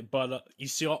 but you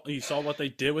saw what they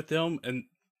did with him in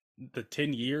the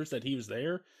 10 years that he was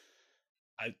there.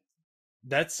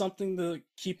 That's something to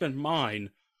keep in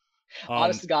mind.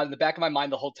 Honest to God, in the back of my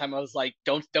mind the whole time, I was like,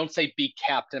 don't say be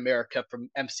Captain America from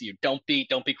MCU. Don't be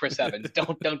Chris Evans.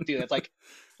 don't do that. It's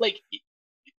like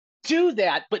do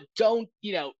that, but don't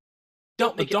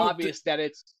make it obvious that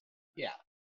it's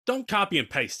Don't copy and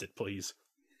paste it, please.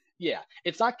 Yeah,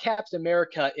 it's not Captain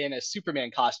America in a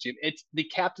Superman costume. It's the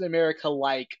Captain America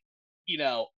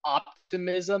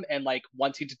optimism and like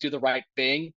wanting to do the right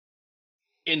thing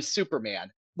in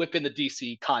Superman within the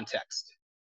DC context.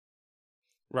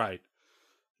 Right.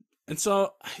 And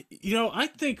so, I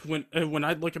think when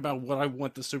I look about what I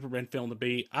want the Superman film to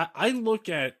be, I look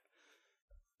at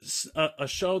a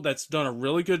show that's done a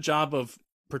really good job of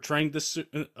portraying this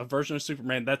a version of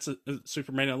Superman. That's a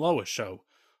Superman and Lois show,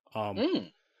 um,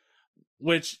 Mm.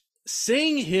 which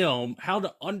seeing him how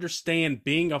to understand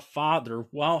being a father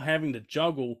while having to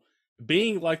juggle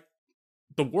being like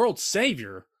the world's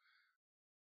savior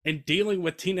and dealing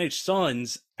with teenage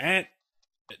sons at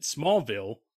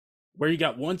Smallville, where you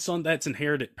got one son that's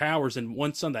inherited powers and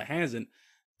one son that hasn't.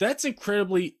 That's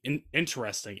incredibly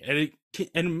interesting, and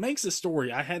it makes the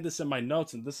story. I had this in my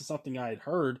notes, and this is something I had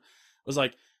heard. Was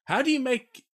like, how do you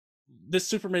make this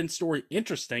Superman story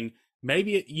interesting?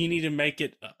 Maybe you need to make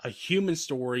it a human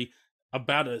story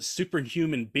about a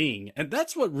superhuman being, and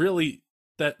that's what really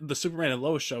that the Superman and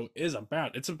Lois show is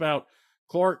about. It's about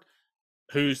Clark,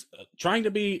 who's trying to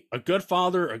be a good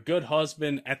father, a good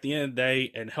husband at the end of the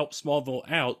day, and help Smallville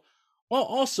out, while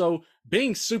also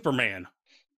being Superman.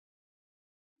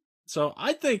 So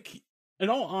I think, in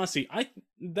all honesty,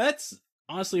 that's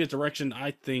honestly a direction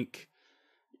I think,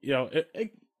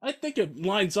 I think it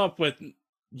lines up with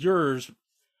yours,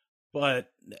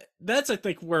 but that's I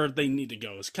think where they need to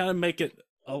go is kind of make it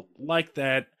like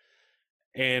that,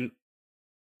 and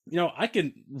I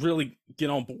can really get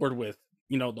on board with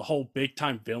the whole big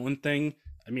time villain thing.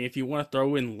 I mean, if you want to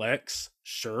throw in Lex,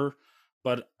 sure,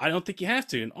 but I don't think you have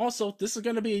to. And also, this is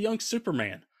going to be a young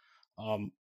Superman.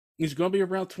 Um, he's going to be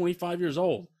around 25 years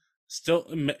old. Still,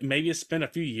 maybe has spent a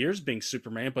few years being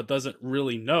Superman, but doesn't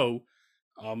really know.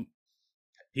 Um,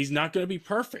 he's not going to be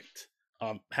perfect.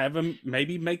 Have him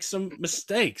maybe make some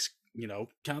mistakes.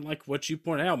 Kind of like what you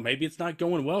point out. Maybe it's not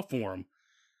going well for him,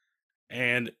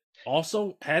 and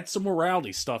also had some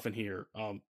morality stuff in here.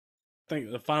 I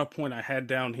think the final point I had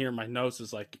down here in my notes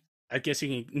is like, I guess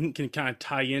he can kind of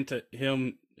tie into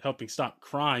him helping stop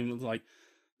crime. Like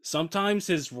sometimes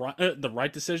the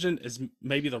right decision is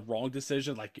maybe the wrong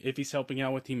decision. Like if he's helping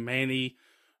out with humanity,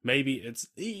 maybe it's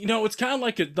kind of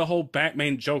like the whole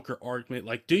Batman Joker argument.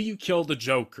 Like, do you kill the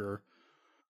Joker,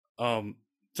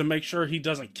 to make sure he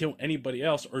doesn't kill anybody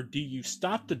else, or do you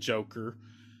stop the Joker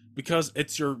because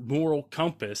it's your moral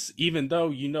compass, even though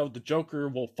the Joker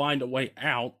will find a way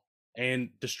out and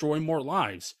destroy more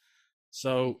lives?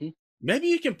 So Hmm. maybe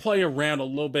you can play around a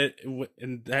little bit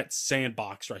in that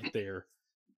sandbox right there.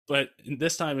 But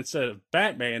this time, instead of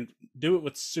Batman, do it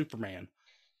with Superman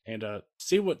and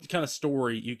see what kind of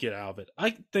story you get out of it.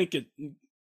 I think it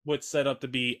would set up to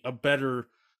be a better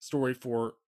story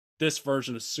for this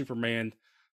version of Superman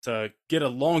to get a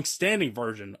long-standing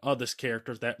version of this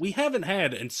character that we haven't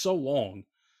had in so long,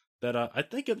 that I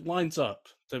think it lines up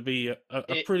to be a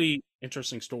It pretty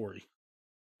interesting story.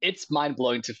 it's mind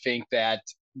blowing to think that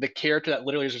the character that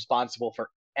literally is responsible for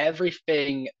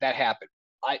everything that happened.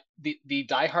 The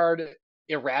diehard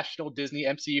irrational Disney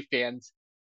MCU fans,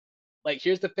 like,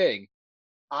 here's the thing: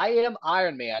 I am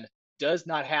Iron Man does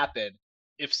not happen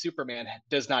if Superman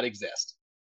does not exist.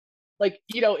 Like,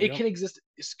 it Yep. can exist.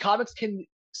 Comics can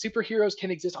Superheroes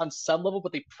can exist on some level,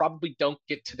 but they probably don't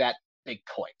get to that big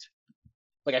point.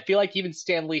 Like, I feel like even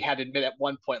Stan Lee had to admit at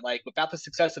one point, like, without the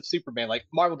success of Superman, like,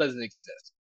 Marvel doesn't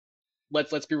exist.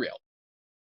 Let's be real,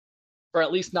 or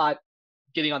at least not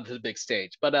getting onto the big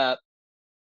stage. But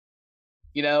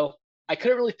you know, I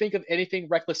couldn't really think of anything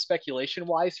reckless speculation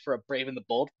wise for a Brave and the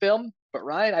Bold film. But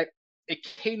Ryan, I it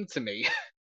came to me.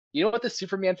 You know what the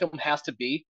Superman film has to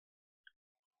be?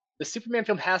 The Superman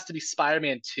film has to be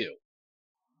Spider-Man 2.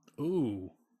 Ooh.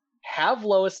 Have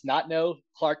Lois not know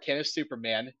Clark Kent is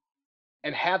Superman,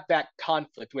 and have that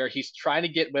conflict where he's trying to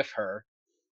get with her,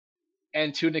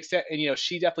 and to an extent, and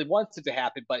she definitely wants it to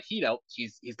happen, but he's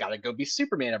got to go be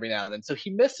Superman every now and then, so he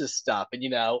misses stuff, and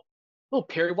oh,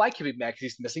 Perry White can be mad because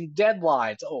he's missing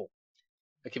deadlines. Oh,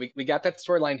 okay, we got that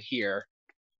storyline here,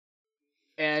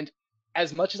 and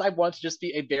as much as I want to just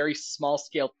be a very small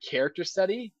scale character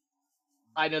study,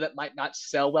 I know that might not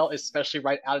sell well, especially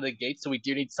right out of the gate. So we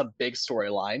do need some big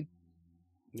storyline,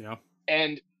 Yeah.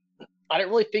 and I don't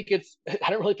really think it's I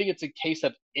don't really think it's a case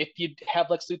of if you have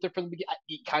Lex Luthor from the beginning,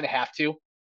 you kind of have to,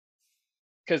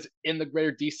 because in the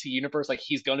greater DC universe, like,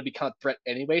 he's going to become a threat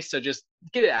anyway. So just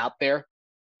get it out there.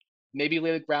 Maybe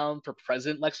lay the ground for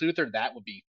President Lex Luthor. That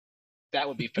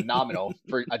would be phenomenal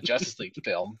for a Justice League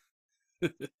film.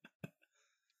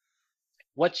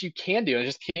 What you can do, and it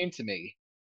just came to me,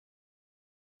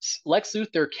 Lex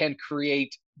Luthor can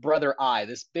create Brother Eye,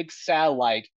 this big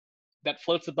satellite that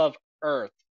floats above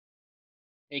Earth.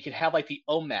 And you can have like the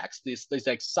Omax, these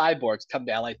like cyborgs come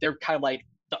down, like they're kind of like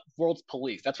the world's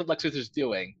police. That's what Lex Luthor's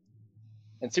doing.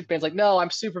 And Superman's like, no, I'm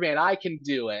Superman, I can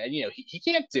do it. And he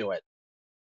can't do it.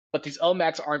 But these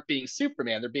Omax aren't being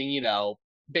Superman. They're being,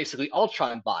 basically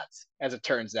Ultron bots, as it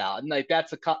turns out. And like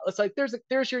it's like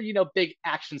there's your big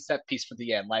action set piece for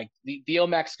the end, like the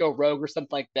Omax go rogue or something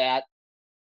like that.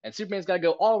 And Superman's got to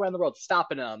go all around the world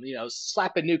stopping them,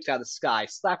 slapping nukes out of the sky,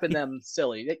 slapping them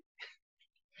silly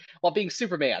while being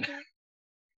Superman.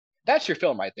 That's your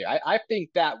film right there. I think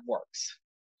that works.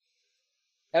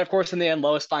 And of course, in the end,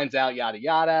 Lois finds out, yada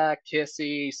yada,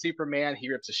 kissy, Superman. He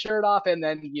rips his shirt off, and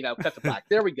then cut to black.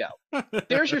 There we go.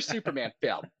 There's your Superman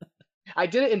film. I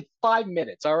did it in 5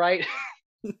 minutes. All right.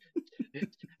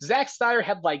 Zack Snyder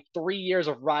had like 3 years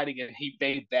of writing, and he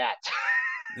made that.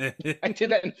 I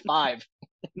did that in 5.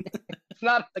 It's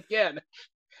not again.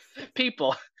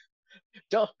 People,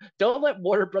 don't let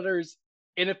Warner Brothers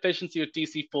inefficiency with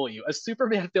DC fool you. A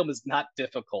Superman film is not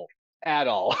difficult at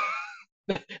all.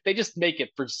 They just make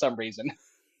it for some reason.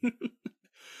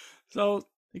 So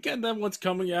again, that one's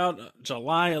coming out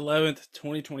July 11th,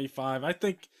 2025. I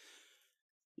think,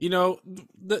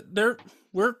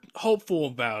 we're hopeful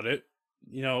about it.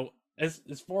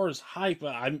 As far as hype,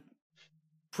 I'm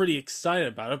pretty excited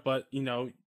about it. But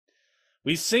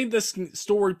we've seen this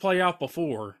story play out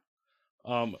before,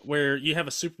 where you have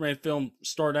a Superman film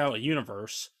start out a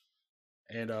universe,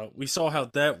 and we saw how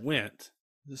that went.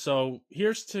 So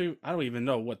here's to, I don't even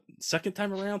know what, second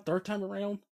time around, third time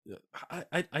around?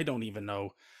 I don't even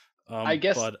know. I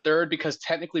guess third, because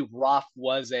technically Roth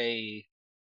was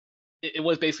it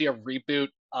was basically a reboot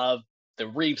of the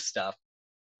Reeves stuff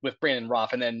with Brandon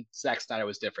Roth, and then Zack Snyder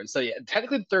was different. So yeah,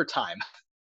 technically the third time.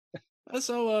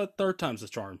 So third time's the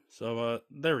charm. So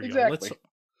there we go.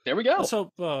 There we go. Let's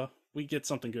hope we get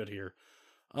something good here.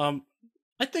 I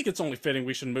think it's only fitting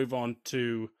we should move on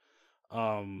to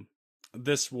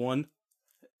this one.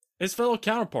 His fellow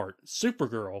counterpart,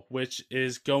 Supergirl, which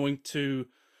is going to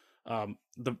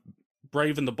the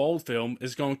Brave and the Bold film,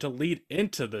 is going to lead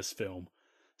into this film.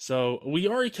 So we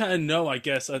already kind of know, I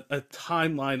guess, a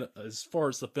timeline as far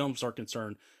as the films are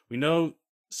concerned. We know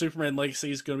Superman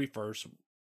Legacy is going to be first.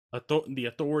 The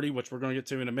Authority, which we're going to get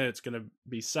to in a minute, is going to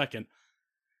be second.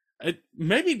 It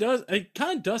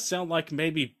kind of does sound like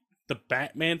maybe the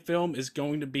Batman film is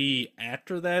going to be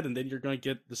after that, and then you're going to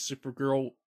get the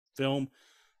Supergirl film.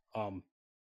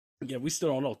 Yeah, we still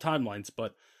don't know timelines,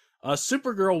 but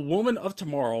Supergirl, Woman of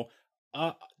Tomorrow.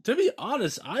 To be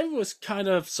honest, I was kind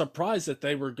of surprised that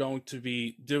they were going to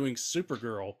be doing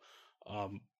Supergirl.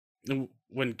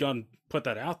 When Gunn put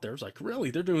that out there, I was like,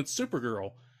 really? They're doing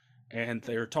Supergirl? And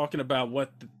they were talking about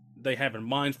what they have in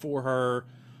mind for her.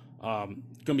 Going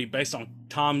to be based on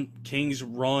Tom King's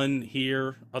run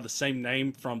here of the same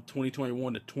name from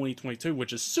 2021 to 2022,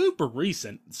 which is super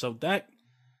recent. So that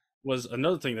was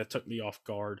another thing that took me off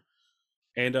guard.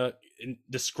 And in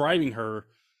describing her,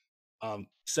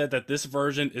 said that this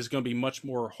version is going to be much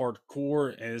more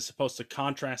hardcore and is supposed to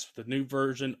contrast with the new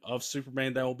version of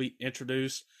Superman that will be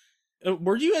introduced.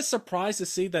 Were you as surprised to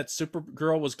see that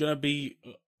Supergirl was going to be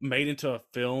made into a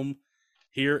film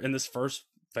here in this first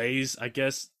phase, I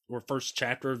guess, or first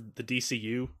chapter of the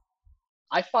DCU?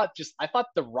 I thought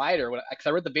the writer, because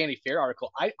I read the Vanity Fair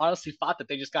article, I honestly thought that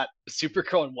they just got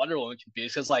Supergirl and Wonder Woman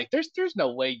confused. Because like, there's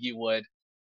no way you would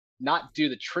not do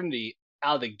the Trinity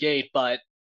out of the gate, but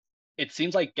it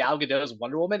seems like Gal Gadot's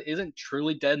Wonder Woman isn't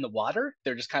truly dead in the water.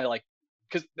 They're just kind of like,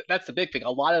 because that's the big thing. A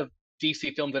lot of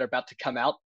DC films that are about to come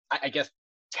out, I guess,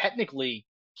 technically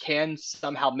can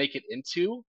somehow make it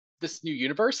into this new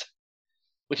universe,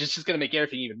 which is just going to make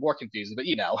everything even more confusing. But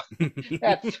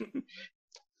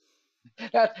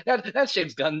that's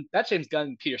James Gunn. That's James Gunn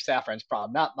and Peter Safran's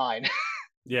problem, not mine.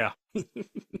 Yeah.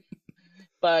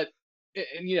 But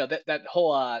that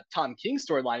whole Tom King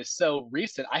storyline is so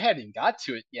recent. I hadn't even got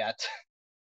to it yet.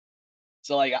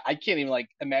 So like, I can't even like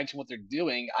imagine what they're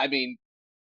doing. I mean,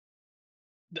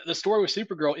 the story with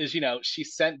Supergirl is,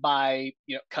 she's sent by,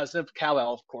 cousin of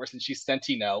Kal-El, of course, and she's sent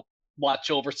to, watch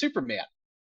over Superman.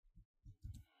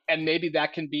 And maybe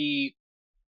that can be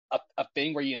a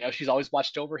thing where, she's always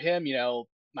watched over him,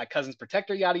 my cousin's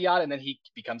protector, yada, yada. And then he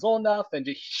becomes old enough and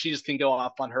she just can go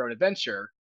off on her own adventure.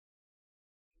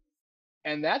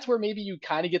 And that's where maybe you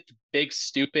kind of get the big,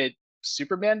 stupid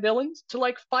Superman villains to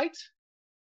like fight.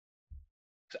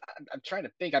 I'm trying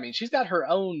to think. I mean, she's got her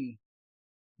own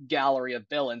gallery of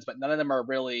villains, but none of them are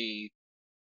really,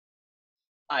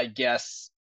 I guess.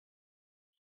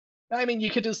 I mean, you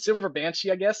could do Silver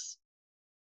Banshee, I guess.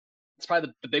 It's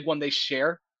probably the big one they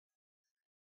share.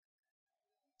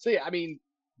 So yeah, I mean,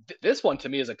 this one to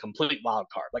me is a complete wild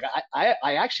card. Like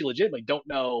I actually legitimately don't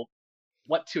know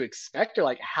what to expect or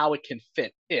like how it can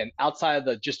fit in outside of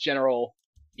the just general,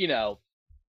 the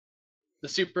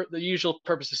usual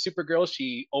purpose of Supergirl.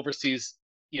 She oversees,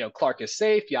 Clark is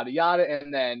safe, yada yada,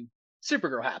 and then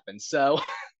Supergirl happens. So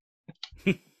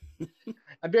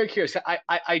I'm very curious.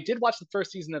 I did watch the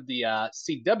first season of the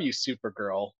CW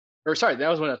Supergirl, or sorry, that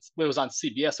was when it was on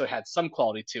CBS, so it had some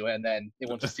quality to it, and then it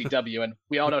went to CW, and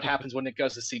we all know what happens when it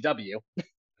goes to CW.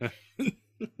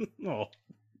 Oh.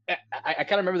 I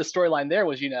kind of remember the storyline there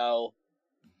was,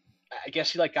 I guess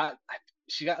she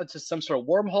got into some sort of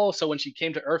wormhole. So when she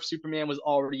came to Earth, Superman was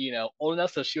already, old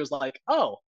enough. So she was like,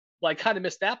 oh, well, I kind of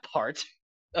missed that part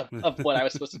of what I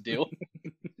was supposed to do.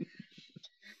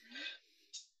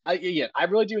 I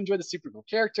really do enjoy the Supergirl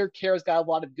character. Kara's got a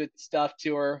lot of good stuff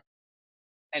to her.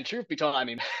 And truth be told, I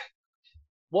mean,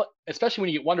 especially when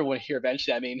you get Wonder Woman here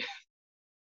eventually, I mean,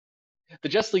 the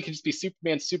Justice League could just be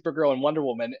Superman, Supergirl, and Wonder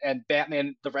Woman, and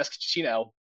Batman, the rest,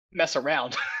 mess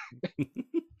around.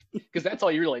 Because that's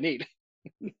all you really need.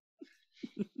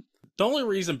 The only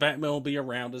reason Batman will be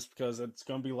around is because it's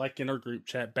going to be like in our group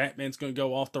chat. Batman's going to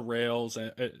go off the rails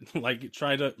and like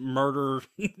try to murder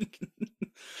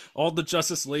all the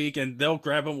Justice League, and they'll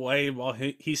grab him away while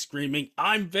he's screaming,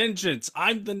 "I'm vengeance!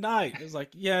 I'm the Knight!" It's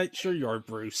like, yeah, sure you are,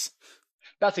 Bruce.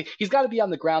 He's got to be on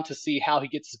the ground to see how he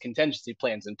gets his contingency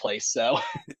plans in place. So,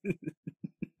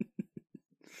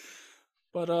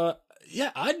 but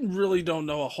yeah, I really don't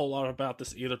know a whole lot about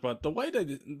this either. But the way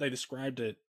they described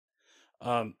it,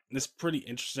 it's pretty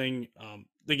interesting.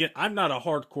 Again, I'm not a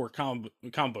hardcore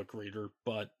comic book reader,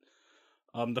 but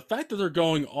the fact that they're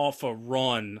going off a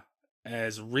run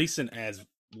as recent as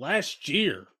last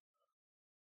year,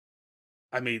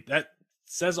 I mean, that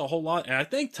says a whole lot. And I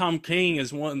think Tom King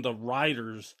is one of the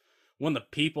writers, one of the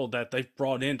people that they've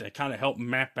brought in to kind of help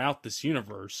map out this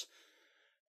universe.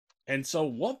 And so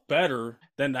what better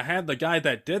than to have the guy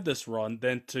that did this run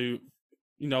than to,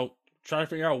 try to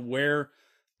figure out where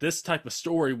this type of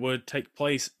story would take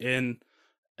place in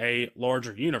a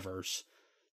larger universe.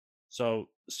 So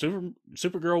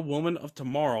Supergirl, Woman of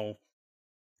Tomorrow,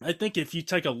 I think if you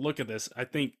take a look at this, I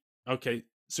think, okay,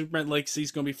 Superman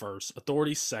Legacy's going to be first,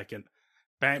 Authority's second,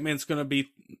 Batman's going to be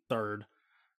third,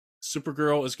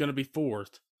 Supergirl is going to be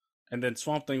fourth, and then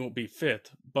Swamp Thing will be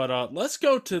fifth. But let's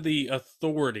go to the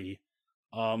Authority.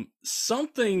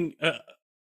 Something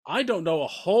I don't know a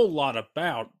whole lot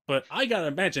about, but I gotta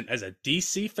imagine as a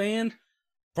DC fan,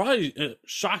 probably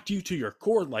shocked you to your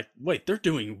core. Like, wait, they're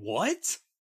doing what?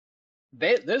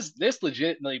 This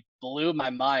legitimately blew my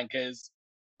mind because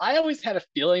I always had a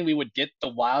feeling we would get the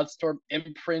Wildstorm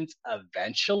imprint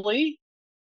eventually,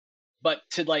 but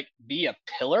to like be a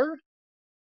pillar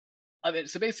of it.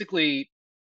 So basically,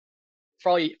 for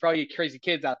all you crazy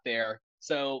kids out there,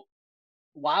 so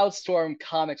Wildstorm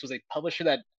Comics was a publisher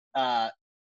that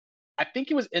I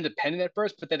think it was independent at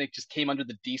first, but then it just came under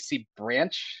the DC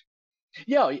branch.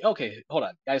 Yeah, okay, hold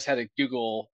on. I just had to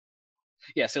Google.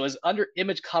 Yeah, so it was under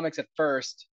Image Comics at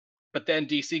first, but then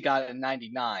DC got it in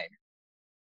 '99,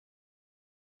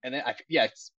 and then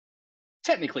it's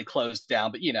technically closed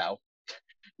down, but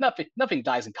nothing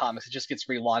dies in comics. It just gets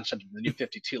relaunched under the New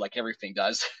 52, like everything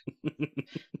does.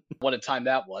 What a time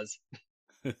that was.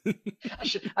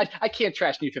 I can't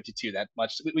trash New 52 that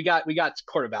much. We got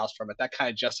Court of Owls from it. That kind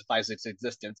of justifies its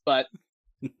existence. But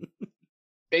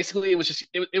basically, it was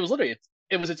literally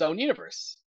it was its own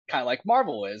universe, kind of like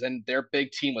Marvel is, and their big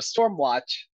team was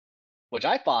Stormwatch, which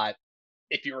I thought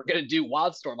if you were going to do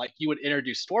Wildstorm, like you would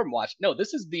introduce Stormwatch. No,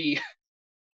 this is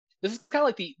kind of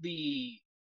like the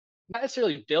not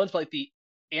necessarily villains, but like the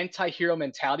anti-hero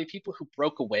mentality people who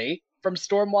broke away from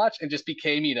Stormwatch and just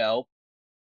became,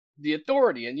 the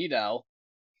Authority, and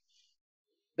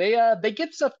they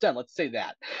get stuff done. Let's say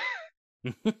that.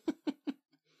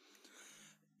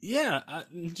 Yeah,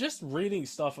 just reading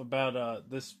stuff about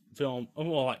this film.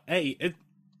 Well, like, hey, it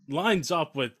lines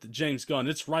up with James Gunn.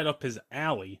 It's right up his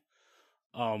alley.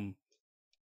 And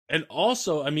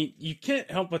also, I mean, you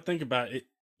can't help but think about it.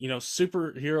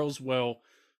 Superheroes. Well,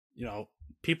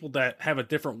 people that have a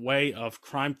different way of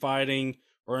crime fighting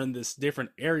or in this different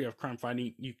area of crime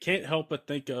fighting, you can't help but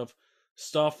think of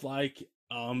stuff like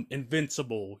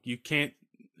Invincible. You can't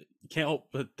help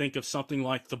but think of something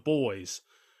like The Boys,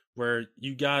 where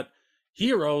you got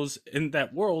heroes in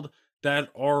that world that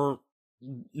are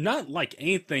not like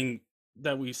anything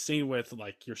that we've seen with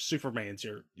like your Supermans,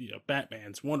 your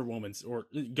Batmans, Wonder Womans, or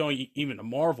going even to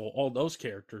Marvel. All those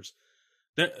characters,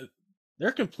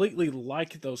 they're completely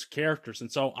like those characters,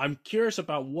 and so I'm curious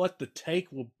about what the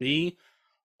take will be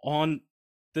on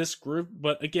this group.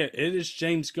 But again, it is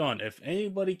James Gunn. If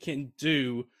anybody can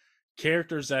do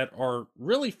characters that are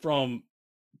really from,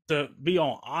 to be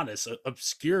all honest,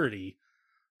 obscurity,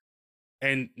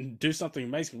 and do something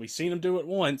amazing, we've seen him do it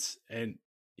once, and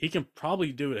he can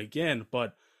probably do it again.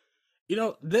 But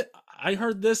I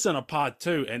heard this in a pod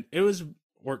too, and it was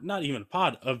or not even a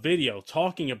pod, a video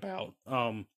talking about,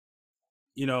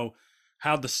 you know,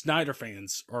 how the Snyder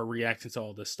fans are reacting to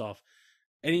all this stuff.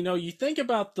 And, you think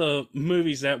about the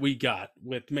movies that we got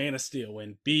with Man of Steel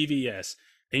and BVS,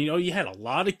 and, you had a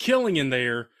lot of killing in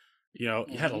there. You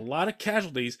had a lot of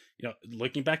casualties.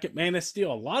 Looking back at Man of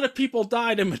Steel, a lot of people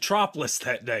died in Metropolis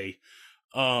that day.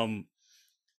 And,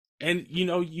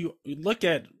 you look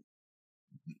at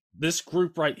this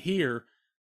group right here,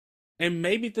 and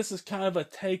maybe this is kind of a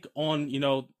take on,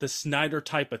 the Snyder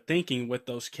type of thinking with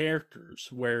those characters,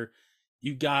 where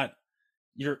you got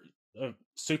your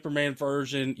Superman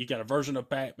version, you got a version of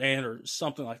Batman or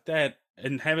something like that,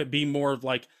 and have it be more of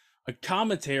like a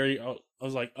commentary. I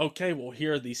was like, okay, well,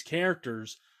 here are these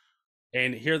characters,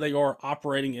 and here they are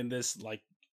operating in this like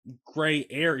gray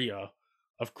area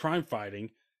of crime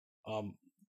fighting.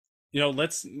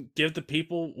 Let's give the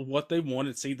people what they want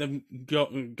and see them go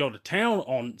to town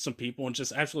on some people and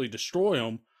just absolutely destroy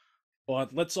them.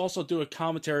 But let's also do a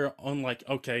commentary on like,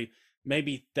 okay,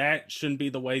 maybe that shouldn't be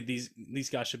the way these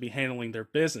guys should be handling their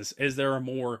business. Is there a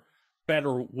more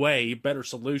better way, better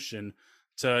solution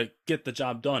to get the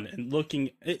job done? And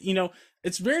looking,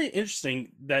 it's very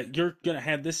interesting that you're going to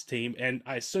have this team, and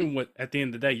I assume at the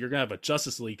end of the day, you're going to have a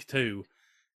Justice League too.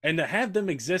 And to have them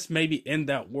exist maybe in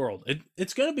that world,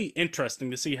 it's going to be interesting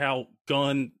to see how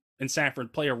Gunn and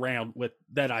Safran play around with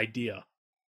that idea.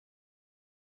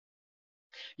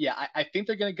 Yeah, I think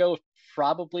they're going to go with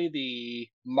probably the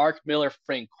Mark Miller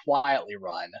Frank Quietly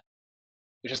run,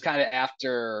 which is kind of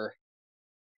after,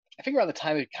 I think around the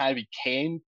time it kind of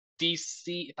became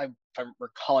DC, if I'm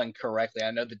recalling correctly.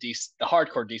 I know the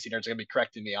hardcore DC nerds are going to be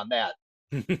correcting me on that.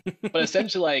 But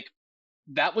essentially, like,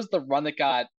 that was the run that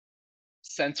got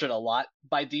censored a lot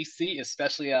by DC,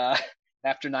 especially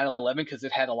after 9/11, because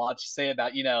it had a lot to say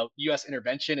about, U.S.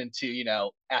 intervention into,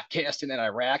 Afghanistan and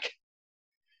Iraq.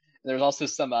 There was also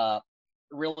some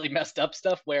really messed up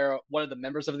stuff where one of the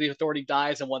members of the Authority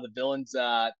dies and one of the villains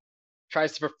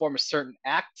tries to perform a certain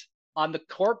act on the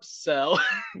corpse. So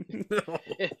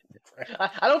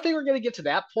I don't think we're gonna get to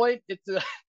that point.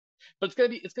 But it's gonna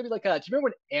be like, do you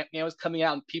remember when Ant-Man was coming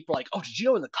out and people were like, oh, did you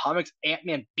know in the comics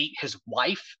Ant-Man beat his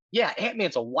wife? Yeah,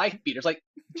 Ant-Man's a wife beater. It's like,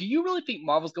 do you really think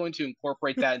Marvel's going to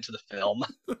incorporate that into the film?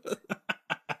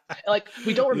 Like,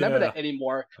 we don't remember that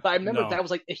anymore, but I remember that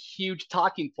was like a huge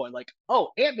talking point. Like, oh,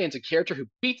 Ant-Man's a character who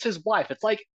beats his wife. It's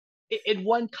like in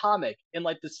one comic in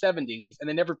like the 70s, and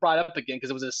they never brought it up again because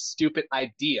it was a stupid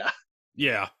idea.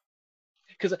 Yeah.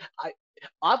 Because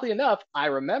oddly enough, I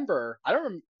don't remember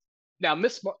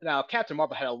now Captain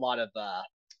Marvel had a lot of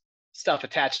stuff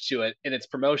attached to it in its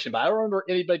promotion, but I don't remember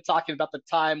anybody talking about the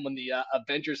time when the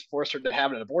Avengers forced her to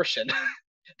have an abortion.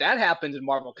 That happened in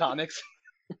Marvel Comics.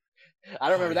 I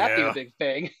don't remember that being a big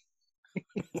thing.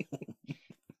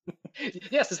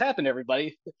 Yes, this happened,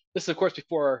 everybody. This is, of course,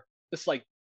 before this, like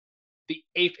the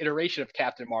 8th iteration of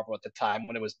Captain Marvel at the time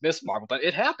when it was Miss Marvel, but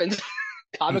it happened.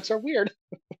 Comics are weird.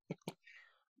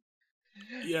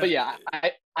 But yeah,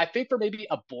 I think for maybe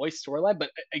a boy storyline,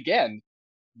 but again,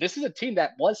 this is a team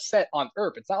that was set on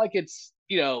Earth. It's not like it's,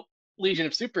 Legion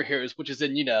of Superheroes, which is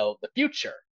in, the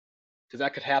future, because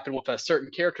that could happen with a certain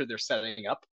character they're setting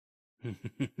up.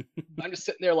 I'm just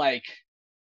sitting there like,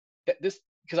 this,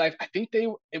 because I think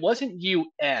it wasn't UN.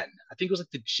 I think it was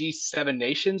like the G7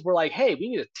 nations were like, hey, we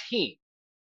need a team.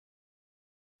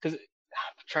 Because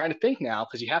I'm trying to think now,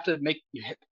 because you have to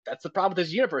that's the problem with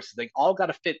this universe, is they all got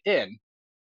to fit in.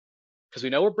 Because we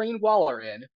know we're bringing Waller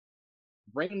in,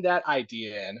 bringing that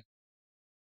idea in.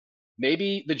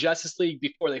 Maybe the Justice League,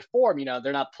 before they form, they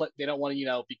don't want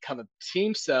to, become a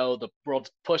team. So the world's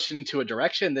pushed into a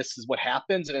direction. This is what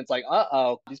happens, and it's like,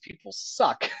 these people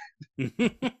suck.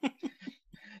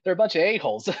 They're a bunch of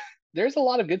a-holes. There's a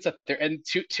lot of good stuff there, and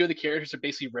two of the characters are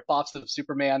basically ripoffs of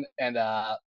Superman and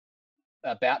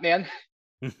Batman.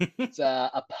 It's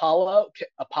Apollo,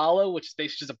 which is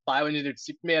basically just a bioengineered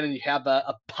Superman, and you have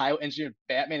a bioengineered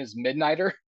Batman as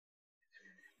Midnighter.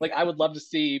 Like, I would love to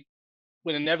see,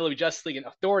 when inevitably Justice League and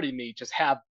Authority meet, just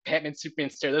have Batman and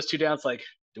Superman stare those two down. It's like,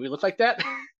 do we look like that?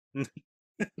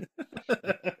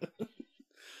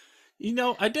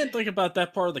 I didn't think about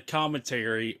that part of the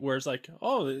commentary where it's like,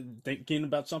 oh, thinking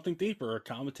about something deeper, a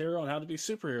commentary on how to be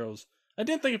superheroes. I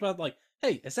didn't think about, like,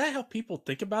 hey, is that how people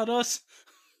think about us?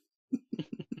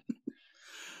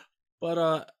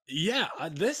 But yeah,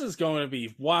 this is going to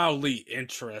be wildly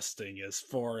interesting as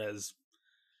far as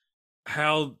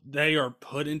how they are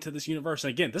put into this universe.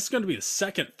 And again, this is going to be the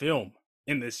second film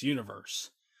in this universe,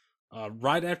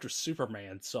 right after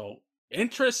Superman. So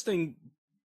interesting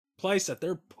place that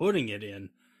they're putting it in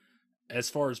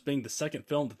as far as being the second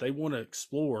film that they want to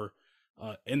explore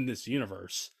in this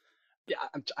universe. Yeah,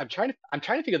 I'm trying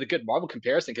to think of the good Marvel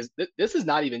comparison because this is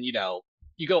not even you go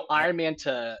I, Iron Man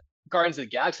to Guardians of the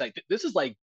Galaxy, like this is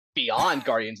like beyond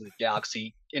Guardians of the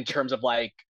Galaxy in terms of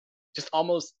like just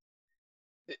almost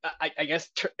I guess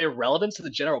irrelevance to the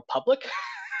general public.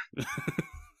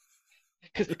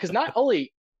 Because not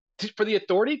only for the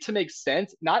Authority to make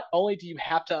sense, not only do you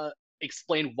have to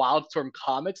explain Wildstorm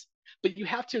comics, but you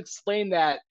have to explain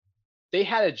that they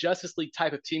had a Justice League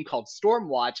type of team called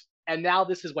Stormwatch, and now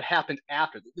this is what happened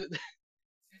after. This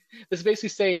is basically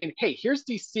saying, hey, here's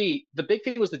DC. The big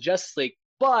thing was the Justice League,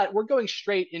 but we're going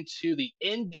straight into the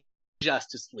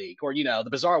Injustice League, or the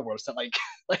Bizarre World stuff.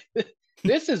 Like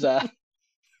this is a.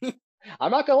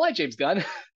 I'm not gonna lie, James Gunn.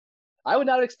 I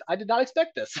did not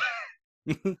expect this.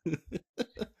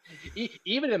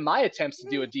 Even in my attempts to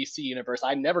do a DC universe,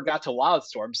 I never got to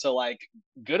Wildstorm. So like,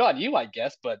 good on you, I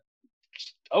guess. But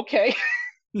okay,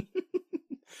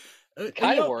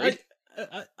 kind of worried.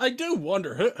 I do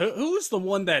wonder who was the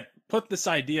one that put this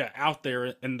idea out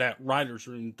there in that writer's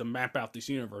room to map out this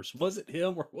universe. Was it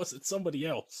him or was it somebody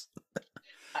else?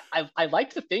 I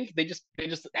like to think they just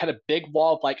had a big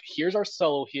wall of like, here's our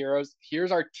solo heroes,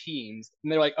 here's our teams,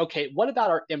 and they're like, okay, what about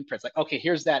our imprints? Like, okay,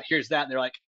 here's that, and they're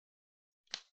like,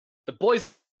 the boys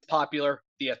popular,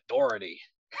 the Authority.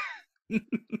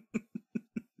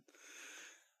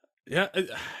 Yeah,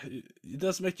 it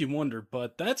does make you wonder,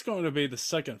 but that's going to be the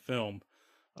second film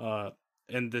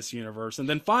in this universe. And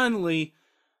then finally,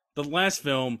 the last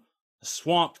film,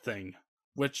 Swamp Thing,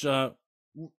 which I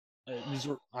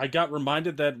got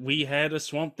reminded that we had a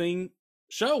Swamp Thing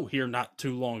show here not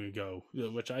too long ago,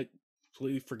 which I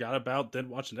completely forgot about,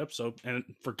 didn't watch an episode, and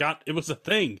forgot it was a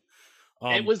thing.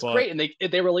 It was great,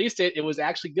 and they released it. It was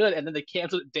actually good, and then they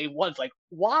canceled it day one. It's like,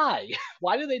 why?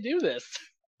 Why did they do this?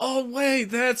 Oh wait,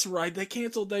 that's right. They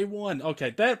canceled day one.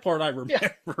 Okay, that part I remember. Yeah.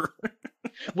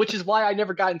 Which is why I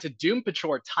never got into Doom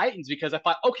Patrol or Titans, because I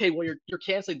thought, okay, well you're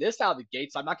canceling this out of the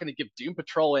gate, so I'm not going to give Doom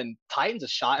Patrol and Titans a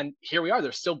shot. And here we are,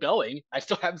 they're still going. I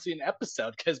still haven't seen an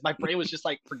episode because my brain was just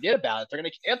like, forget about it. They're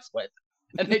going to cancel it,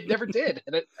 and they never did.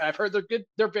 And I've heard they're good.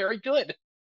 They're very good.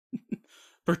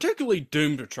 Particularly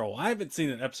Doom Patrol. I haven't seen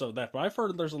an episode of that, but I've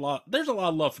heard there's a lot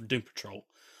of love for Doom Patrol.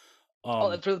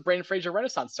 That's where the Brandon Fraser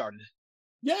Renaissance started.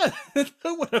 Yeah,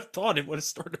 who would have thought it would have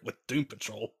started with Doom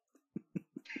Patrol?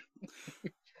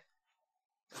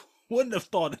 Wouldn't have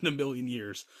thought in a million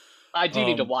years. I do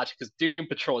need to watch it because Doom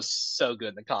Patrol is so good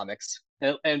in the comics,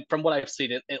 and from what I've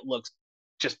seen, it looks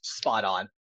just spot on.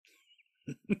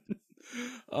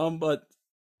 But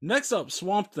next up,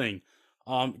 Swamp Thing.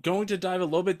 Going to dive a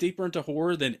little bit deeper into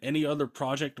horror than any other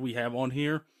project we have on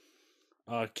here.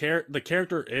 The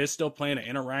character is still planning to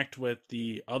interact with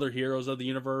the other heroes of the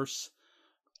universe.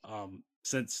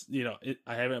 Since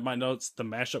I have it in my notes, the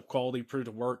mashup quality proved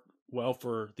to work well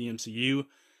for the MCU.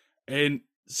 And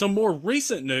some more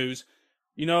recent news,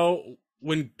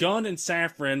 when Gunn and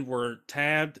Safran were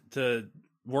tabbed to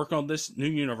work on this new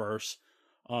universe,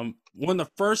 one of the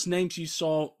first names you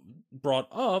saw brought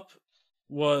up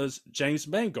was James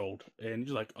Mangold. And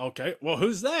you're like, okay, well,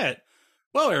 who's that?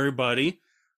 Well, everybody,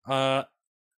 the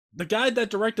guy that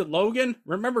directed Logan,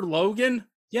 remember Logan?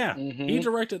 Yeah, he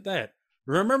directed that.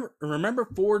 Remember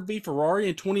Ford v Ferrari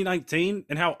in 2019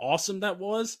 and how awesome that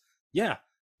was? Yeah,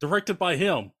 directed by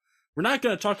him. We're not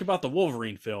going to talk about the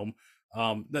Wolverine film.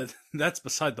 That's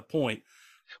beside the point.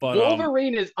 But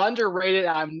Wolverine is underrated.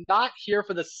 I'm not here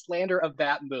for the slander of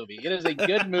that movie. It is a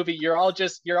good movie. You're all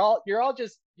just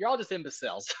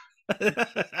imbeciles.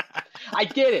 I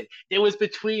get it. It was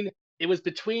between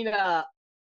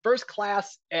First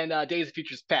Class and Days of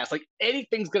Futures Past. Like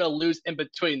anything's gonna lose in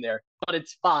between there, but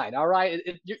it's fine. All right,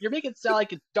 you're making it sound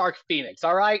like it's Dark Phoenix.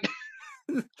 All right.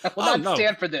 I will not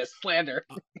stand for this slander.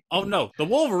 Oh no, the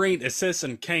Wolverine is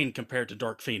Citizen Kane compared to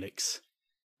Dark Phoenix.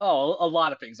 Oh, a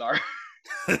lot of things are.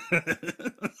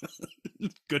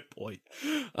 Good point.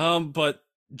 But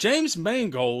James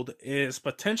Mangold is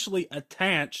potentially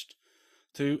attached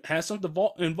to have some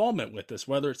involvement with this,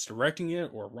 whether it's directing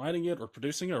it or writing it or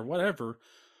producing it or whatever.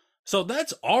 So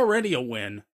that's already a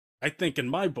win, I think, in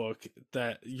my book,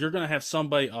 that you're going to have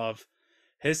somebody of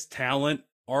his talent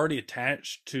already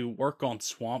attached to work on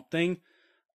Swamp Thing.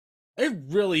 It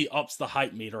really ups the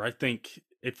hype meter, I think,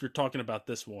 if you're talking about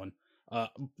this one.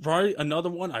 Probably another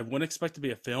one I wouldn't expect to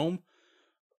be a film,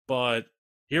 but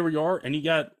here we are, and you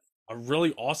got a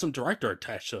really awesome director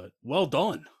attached to it. Well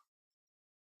done.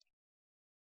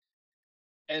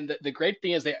 And the great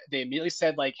thing is they immediately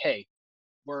said, like, hey,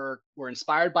 we're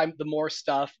inspired by the Moore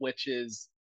stuff, which is,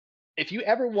 if you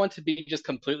ever want to be just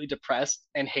completely depressed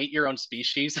and hate your own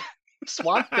species,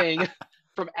 Swamp Thing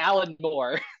from Alan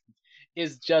Moore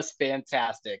is just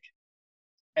fantastic.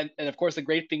 And of course, the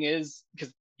great thing is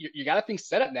because you got things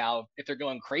set up now. If they're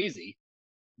going crazy,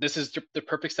 this is the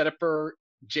perfect setup for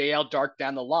JL Dark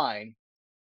down the line.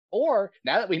 Or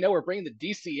now that we know we're bringing the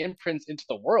DC imprints into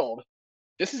the world,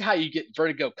 this is how you get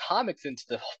Vertigo Comics into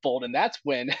the fold, and that's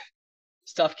when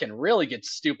stuff can really get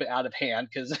stupid out of hand.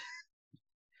 Because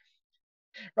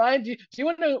Ryan, do you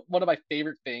want to know one of my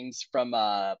favorite things from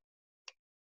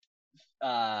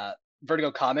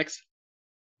Vertigo Comics?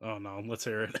 Oh no, let's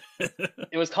hear it.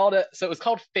 It was called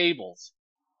Fables,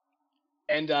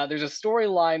 and there's a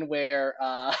storyline where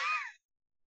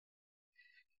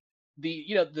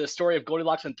the story of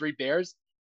Goldilocks and Three Bears.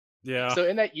 Yeah. So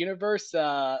in that universe,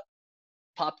 Papa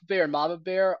Bear and Mama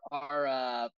Bear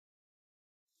are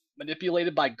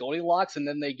manipulated by Goldilocks, and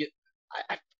then they get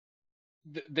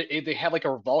they have like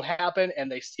a revolt happen,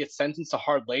 and they get sentenced to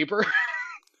hard labor.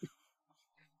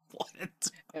 What?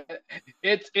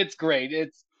 It's great.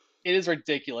 It is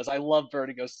ridiculous. I love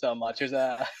Vertigo so much. There's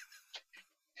a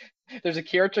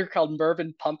character called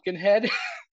Mervyn Pumpkinhead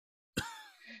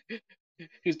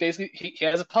who's basically he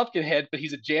has a pumpkin head, but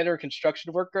he's a janitor,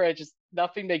 construction worker, and just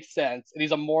nothing makes sense. And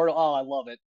he's immortal. Oh, I love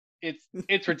it.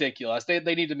 It's ridiculous. They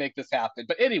need to make this happen.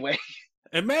 But anyway,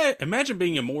 Imagine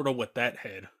being immortal with that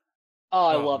head. oh,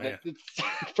 I love man. it.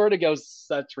 Vertigo's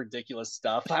such ridiculous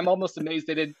stuff. I'm almost amazed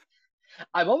they did.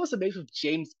 I'm almost amazed with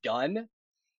James Gunn.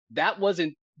 That's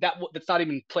not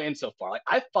even planned so far. Like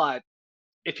I thought,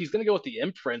 if he's gonna go with the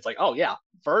imprints, like oh yeah,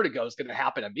 Vertigo's gonna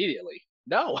happen immediately.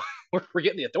 No, we're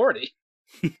getting the Authority.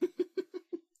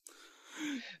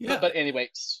 Yeah. But anyway,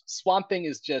 Swamp Thing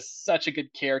is just such a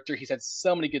good character. He's had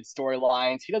so many good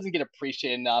storylines. He doesn't get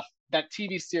appreciated enough. That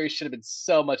TV series should have been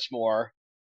so much more.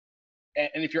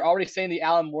 And if you're already saying the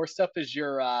Alan Moore stuff is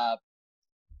your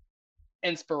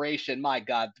inspiration, my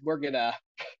God, we're gonna.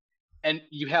 And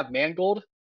you have Mangold.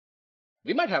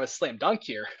 We might have a slam dunk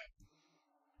here.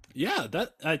 Yeah,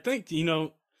 that I think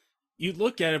you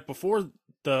look at it before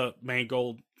the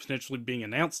Mangold potentially being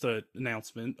announcement.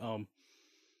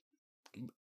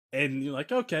 And you're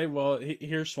like, okay, well,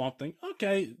 here's Swamp Thing.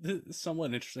 Okay, this is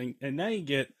somewhat interesting. And now you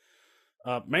get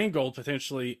Mangold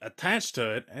potentially attached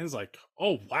to it, and it's like,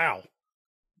 oh wow.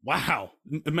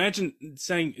 Imagine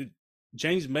saying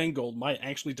James Mangold might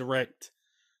actually direct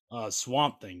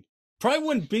Swamp Thing. Probably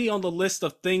wouldn't be on the list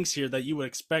of things here that you would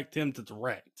expect him to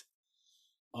direct,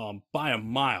 by a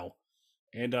mile.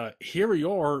 And here we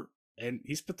are, and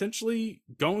he's potentially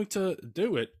going to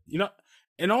do it.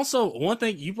 And also, one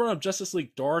thing, you brought up Justice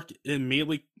League Dark,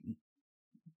 immediately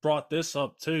brought this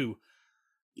up too.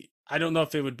 I don't know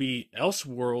if it would be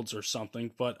Elseworlds or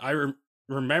something, but I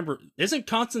remember, isn't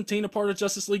Constantine a part of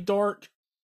Justice League Dark?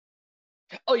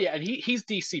 Oh yeah, and he's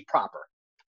DC proper.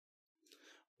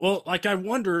 Well, like I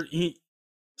wonder,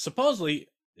 supposedly,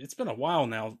 it's been a while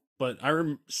now, but I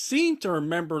seem to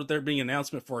remember there being an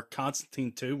announcement for a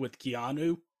Constantine 2 with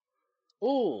Keanu.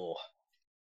 Ooh.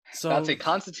 So I'd say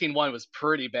Constantine 1 was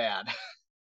pretty bad.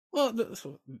 Well,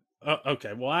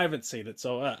 okay. Well, I haven't seen it,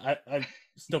 so I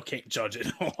still can't judge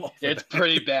it. It's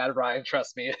pretty bad, Ryan.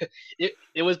 Trust me.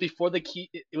 It was before the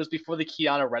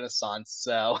Keanu Renaissance.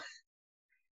 So,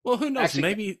 well, who knows?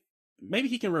 Actually, maybe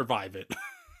he can revive it.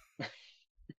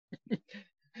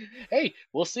 hey,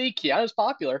 we'll see. Keanu's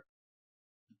popular.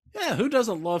 Yeah, who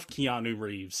doesn't love Keanu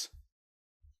Reeves?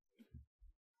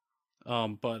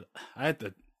 But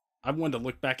I wanted to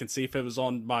look back and see if it was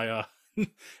on my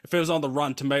if it was on the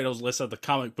Rotten Tomatoes list of the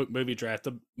comic book movie draft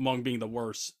among being the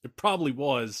worst. It probably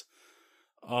was.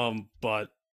 But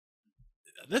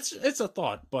it's a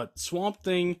thought. But Swamp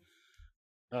Thing,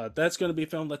 that's going to be a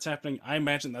film that's happening. I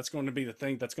imagine that's going to be the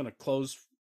thing that's going to close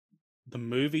the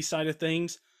movie side of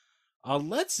things.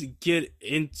 Let's get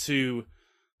into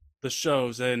the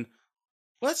shows, and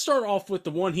let's start off with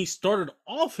the one he started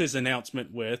off his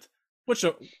announcement with, which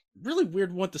a really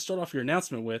weird one to start off your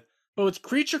announcement with, but it's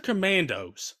Creature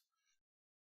Commandos.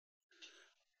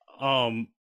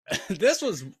 This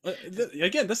was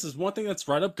again, this is one thing that's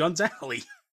right up Gunn's alley.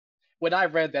 When I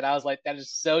read that, I was like, that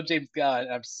is so James Gunn.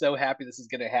 I'm so happy this is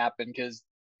going to happen because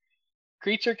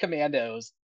Creature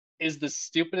Commandos is the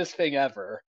stupidest thing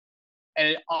ever, and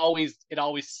it always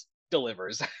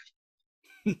delivers.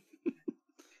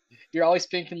 You're always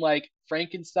thinking like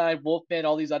Frankenstein, Wolfman,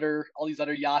 all these other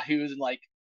yahoos, and like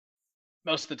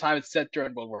most of the time it's set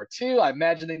during World War II. I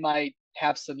imagine they might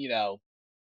have some,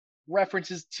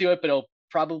 references to it, but it'll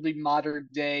probably modern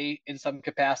day in some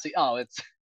capacity. Oh, it's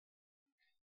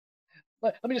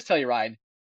let me just tell you, Ryan.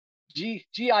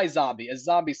 GI Zombie, a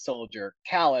zombie soldier,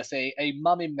 Callus, a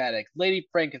mummy medic, Lady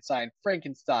Frankenstein,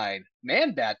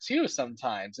 Man Bat too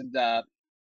sometimes, and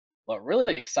what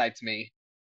really excites me,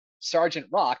 Sergeant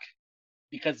Rock,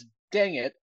 because dang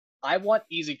it, I want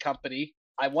Easy Company.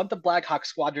 I want the Black Hawk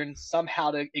Squadron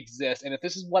somehow to exist. And if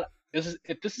this is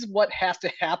what has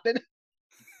to happen,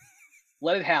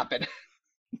 let it happen.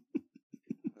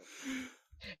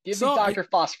 Give me So Dr.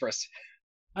 Phosphorus.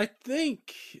 I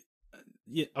think,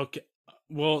 yeah, okay.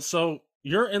 Well, so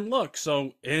you're in luck.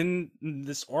 So in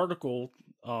this article,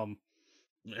 and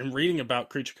reading about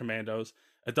Creature Commandos,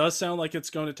 it does sound like it's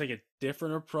going to take a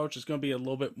different approach. It's going to be a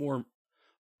little bit more.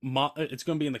 It's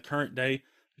going to be in the current day.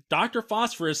 Doctor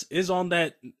Phosphorus is on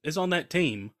that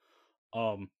team.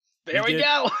 There we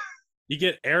go. You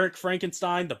get Eric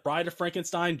Frankenstein, the Bride of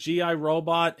Frankenstein, GI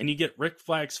Robot, and you get Rick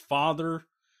Flagg's father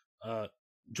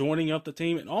joining up the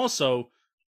team. And also,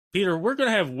 Peter, we're going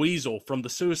to have Weasel from the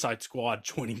Suicide Squad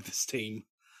joining this team.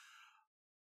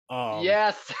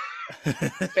 Yes.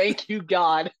 Thank you,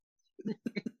 God.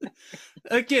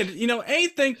 Again,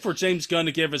 anything for James Gunn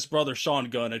to give his brother Sean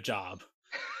Gunn a job.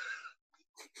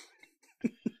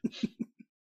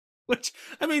 Which,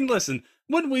 I mean, listen,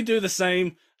 wouldn't we do the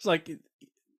same? It's like,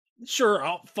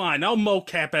 sure, fine, I'll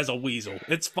mocap as a Weasel.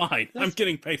 It's fine. I'm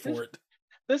getting paid for it.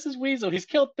 This is Weasel. He's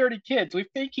killed 30 kids. We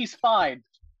think he's fine.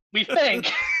 We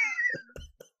think.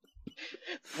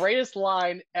 Greatest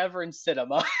line ever in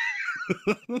cinema.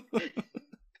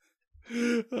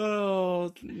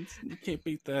 Oh, you can't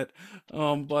beat that.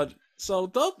 But so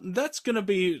that's gonna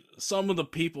be some of the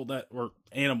people that were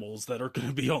animals that are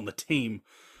gonna be on the team.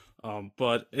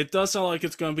 But it does sound like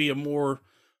it's gonna be a more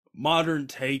modern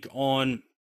take on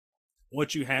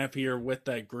what you have here with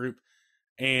that group,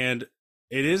 and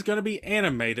it is gonna be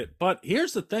animated. But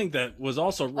here's the thing that was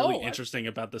also really interesting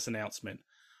about this announcement.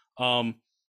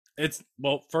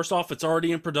 First off, it's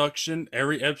already in production.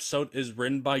 Every episode is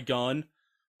written by Gunn.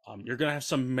 You're going to have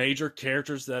some major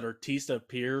characters that are teased to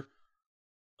appear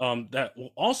that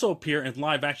will also appear in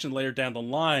live action later down the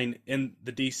line in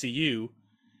the DCU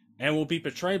and will be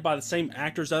portrayed by the same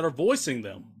actors that are voicing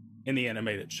them in the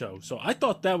animated show. So I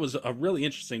thought that was a really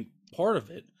interesting part of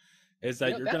it, is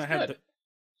that you're going to have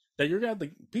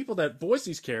the people that voice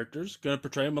these characters going to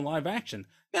portray them in live action.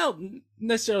 Now,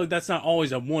 necessarily that's not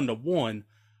always a one-to-one,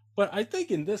 but I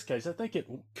think in this case, I think it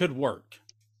could work.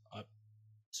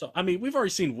 So, I mean, we've already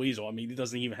seen Weasel. I mean, he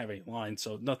doesn't even have any lines,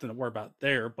 so nothing to worry about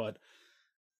there. But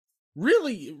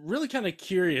really, really kind of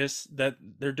curious that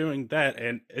they're doing that,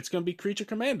 and it's going to be Creature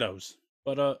Commandos.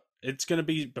 But it's going to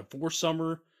be before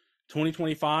summer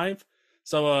 2025.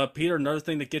 So, Peter, another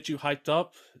thing to get you hyped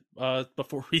up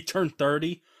before we turn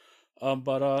 30.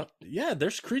 Yeah,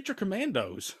 there's Creature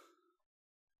Commandos.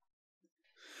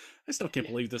 I still can't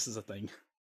believe this is a thing.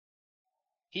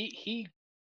 He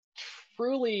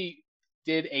truly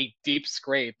did a deep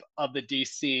scrape of the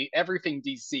DC, everything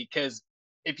DC. Because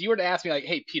if you were to ask me, like,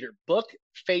 hey, Peter, book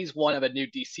phase 1 of a new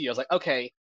DC, I was like,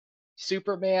 okay,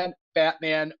 Superman,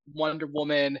 Batman, Wonder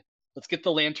Woman, let's get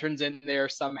the lanterns in there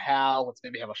somehow. Let's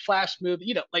maybe have a Flash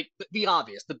movie, like the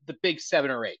obvious, the big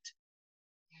 7 or 8.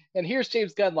 And here's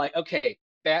James Gunn, like, okay,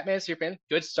 Batman, Superman,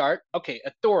 good start. Okay,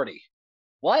 Authority.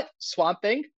 What? Swamp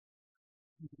Thing?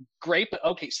 Great, but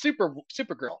okay,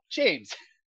 Supergirl, James.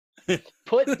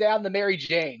 Put down the Mary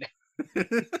Jane.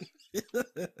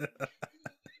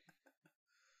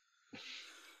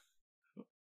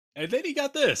 And then he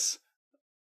got this.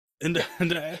 And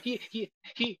he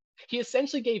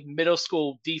essentially gave middle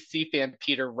school DC fan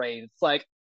Peter reign. It's like,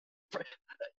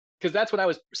 because that's when I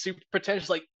was super pretentious.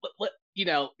 Like,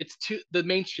 it's the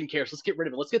mainstream characters. Let's get rid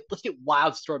of it. Let's get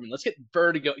Wildstorming. Let's get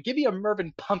Vertigo. Give me a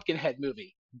Mervyn Pumpkinhead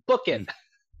movie. Book it,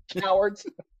 cowards.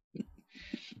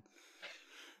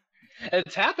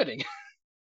 It's happening.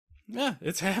 Yeah,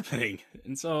 it's happening.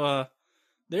 And so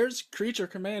there's Creature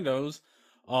Commandos.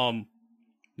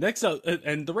 Next up,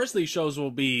 and the rest of these shows will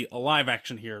be a live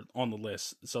action here on the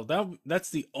list. So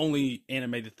that's the only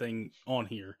animated thing on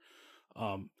here.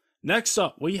 Next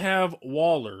up, we have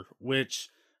Waller, which,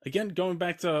 again, going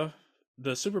back to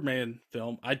the Superman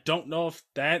film, I don't know if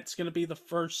that's going to be the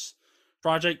first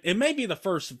project. It may be the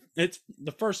first. It's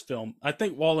the first film. I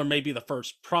think Waller may be the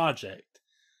first project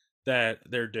that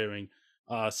they're doing.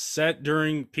 Set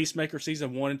during Peacemaker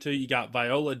season 1 and 2, you got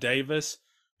Viola Davis,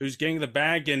 who's getting the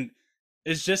bag, and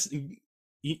it's just,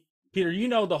 Peter,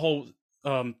 the whole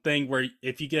thing where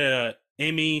if you get a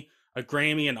Emmy, a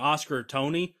Grammy, an Oscar, or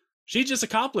Tony, she just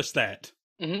accomplished that.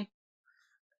 Mm-hmm.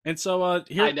 And so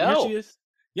here she is.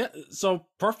 Yeah, so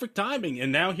perfect timing.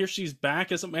 And now here she's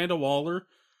back as Amanda Waller.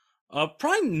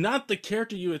 Probably not the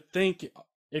character you would think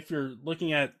if you're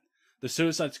looking at the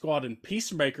Suicide Squad and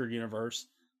Peacemaker universe.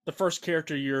 The first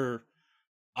character you're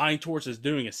eyeing towards is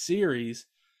doing a series.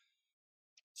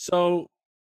 So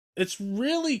it's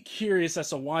really curious as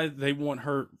to why they want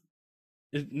her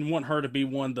to be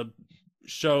one of the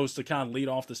shows to kind of lead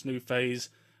off this new phase.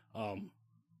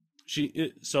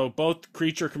 So both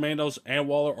Creature Commandos and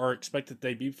Waller are expected to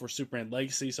debut for Superman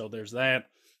Legacy, so there's that.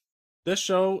 This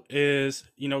show is,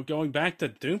 going back to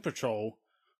Doom Patrol,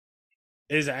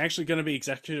 is actually going to be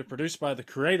executive produced by the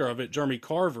creator of it, Jeremy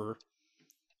Carver.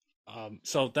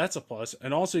 So that's a plus.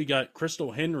 And also you got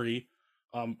Crystal Henry,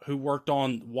 who worked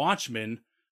on Watchmen,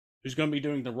 who's going to be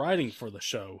doing the writing for the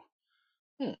show.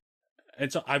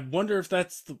 And so I wonder if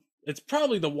it's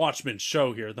probably the Watchmen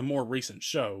show here, the more recent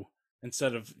show,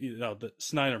 instead of, the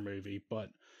Snyder movie. But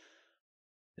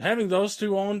having those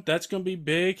two on, that's going to be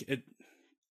big.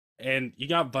 And you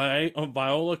got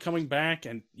Viola coming back,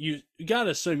 and you got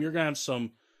to assume you're going to have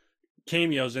some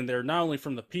cameos in there, not only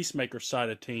from the Peacemaker side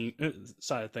of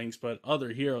things, but other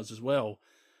heroes as well.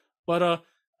 But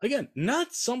again,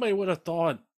 not somebody would have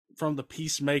thought from the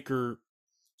Peacemaker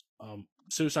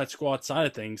Suicide Squad side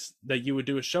of things that you would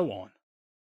do a show on.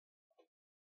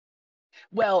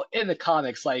 Well, in the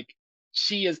comics, like,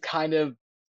 she is kind of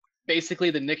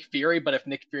basically the Nick Fury, but if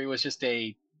Nick Fury was just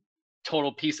a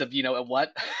total piece of, a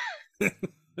what?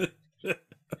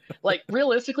 Like,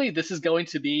 realistically, this is going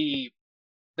to be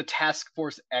the Task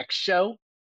Force X show,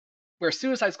 where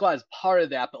Suicide Squad is part of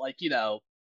that, but, like,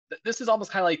 this is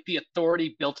almost kind of like the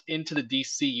Authority built into the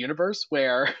DC universe,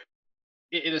 where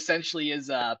it essentially is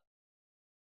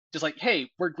just like, hey,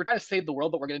 we're trying to save the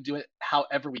world, but we're going to do it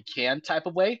however we can type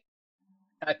of way.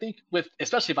 And I think with,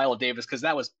 especially Viola Davis, because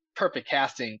that was perfect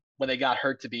casting when they got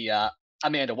her to be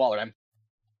Amanda Waller.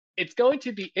 It's going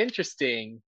to be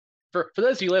interesting for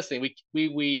those of you listening.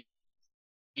 We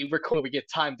record, we get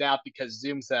timed out because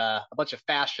Zoom's a bunch of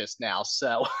fascists now.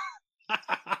 So,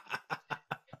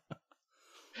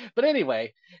 but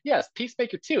anyway, yes,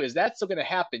 Peacemaker 2, is that still going to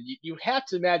happen? You have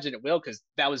to imagine it will, because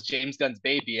that was James Gunn's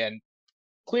baby and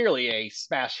clearly a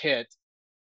smash hit.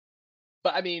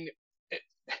 But I mean,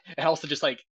 and also just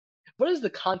like, what is the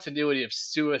continuity of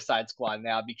Suicide Squad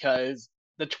now? Because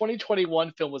the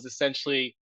 2021 film was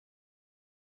essentially,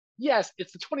 yes,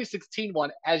 it's the 2016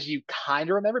 one as you kind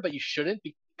of remember, but you shouldn't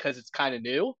because it's kind of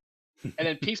new. And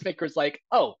then Peacemaker's like,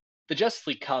 oh, the Justice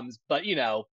League comes, but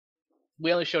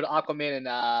we only showed Aquaman and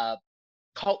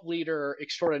cult leader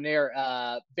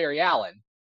extraordinaire Barry Allen.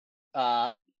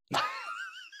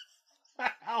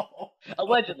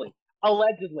 Allegedly.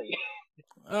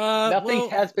 Nothing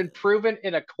has been proven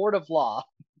in a court of law.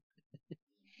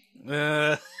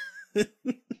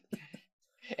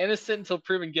 Innocent until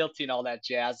proven guilty and all that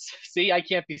jazz. See, I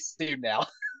can't be sued now.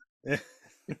 The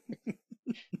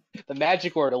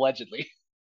magic word, allegedly.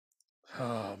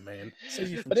 Oh, man.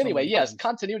 But anyway, yes,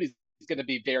 continuity is going to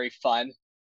be very fun.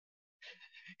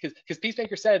 Because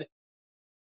Peacemaker said,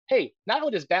 hey, not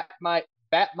only does Bat-Mite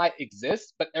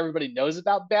exist, but everybody knows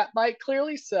about Bat-Mite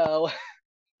clearly, so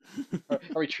are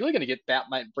we truly going to get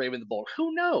Bat-Mite and Brave in the Bold?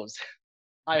 Who knows?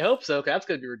 I hope so, because that's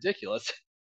going to be ridiculous.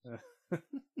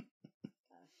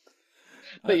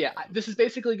 But yeah, this is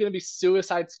basically going to be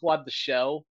Suicide Squad the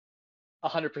show,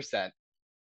 100%.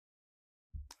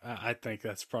 I think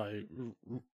that's probably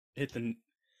hit the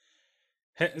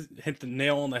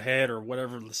nail on the head, or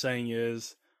whatever the saying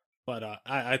is. But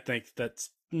I think that's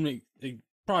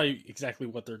probably exactly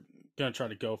what they're going to try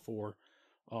to go for.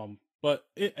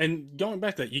 And going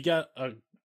back to that, you got a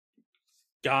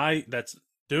guy that's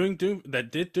did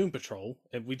Doom Patrol,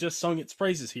 and we just sung its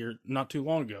praises here not too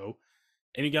long ago.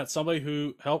 And you got somebody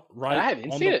who helped write. I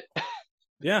haven't seen it.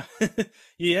 Yeah,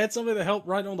 he had somebody that helped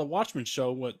write on the Watchmen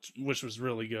show, which was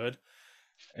really good.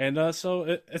 And so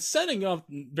it's setting up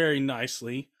very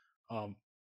nicely.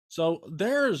 So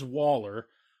there's Waller.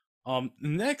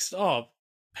 Next up,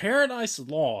 Paradise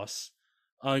Lost.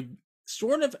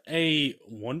 Sort of a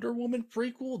Wonder Woman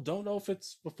prequel. Don't know if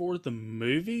it's before the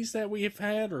movies that we have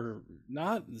had or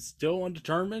not. It's still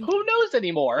undetermined. Who knows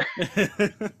anymore?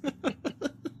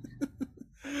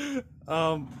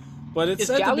 But it's is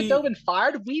said Gal to be been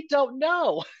fired? We don't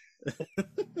know.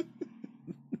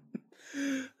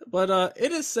 But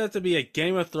it is said to be a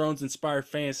Game of Thrones inspired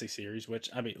fantasy series. Which,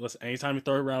 I mean, listen, anytime you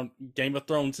throw around Game of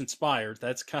Thrones inspired,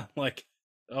 that's kind of like,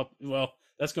 well,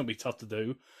 that's going to be tough to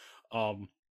do.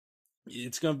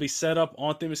 It's going to be set up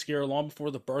on Themyscira long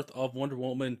before the birth of Wonder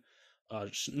Woman.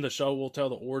 The show will tell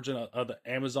the origin of the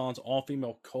Amazon's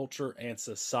all-female culture and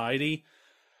society.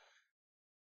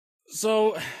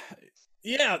 So,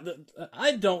 yeah,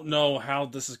 I don't know how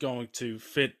this is going to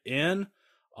fit in.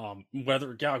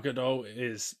 Whether Gal Gadot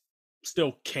is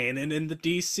still canon in the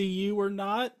DCU or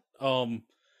not.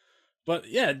 But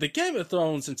yeah, the Game of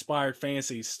Thrones inspired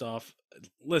fantasy stuff.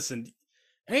 Listen,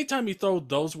 anytime you throw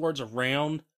those words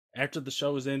around after the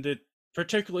show is ended,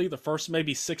 particularly the first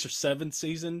maybe 6 or 7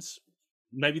 seasons,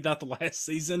 maybe not the last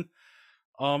season.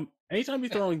 Anytime you're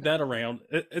throwing that around,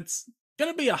 it's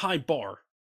gonna be a high bar,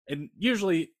 and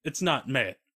usually it's not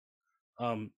met.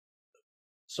 Um,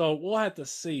 so we'll have to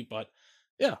see, but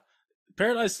yeah,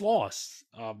 Paradise Lost.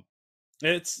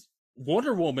 It's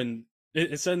Wonder Woman.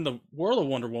 It's in the world of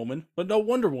Wonder Woman, but no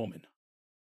Wonder Woman.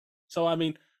 So I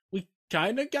mean, we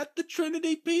kind of got the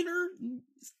Trinity, Peter.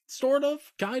 Sort of,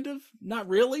 kind of, not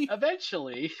really.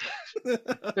 Eventually,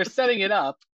 they're setting it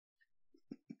up,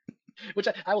 which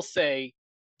I will say,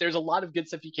 there's a lot of good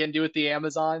stuff you can do with the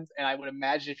Amazons, and I would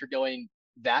imagine if you're going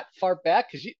that far back,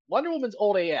 because Wonder Woman's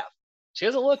old AF. She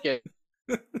doesn't look it,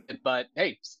 but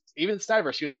hey, even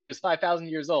Snyder, she was 5,000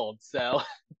 years old, so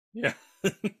yeah.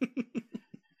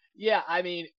 Yeah, I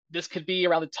mean, this could be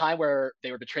around the time where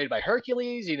they were betrayed by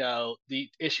Hercules, the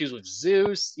issues with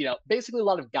Zeus, basically a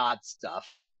lot of God stuff,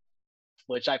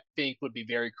 which I think would be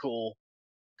very cool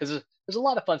because there's a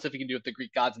lot of fun stuff you can do with the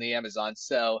Greek gods and the Amazon.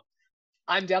 So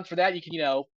I'm down for that. You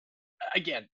can,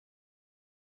 again,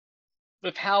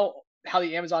 with how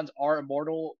the Amazons are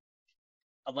immortal,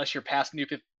 unless you're past New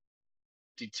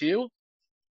 52,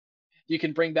 you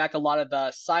can bring back a lot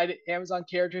of side Amazon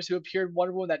characters who appeared in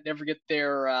Wonder Woman that never get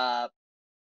their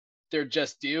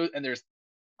just due, and there's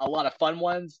a lot of fun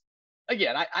ones.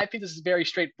 Again, I think this is very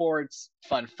straightforward. It's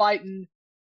fun fighting.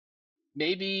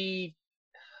 Maybe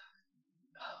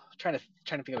trying to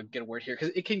think of a good word here,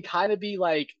 because it can kind of be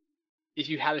like if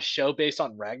you had a show based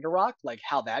on Ragnarok, like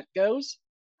how that goes.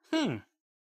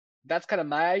 That's kind of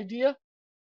my idea.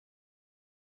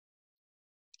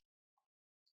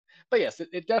 But yes,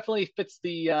 it definitely fits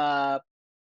the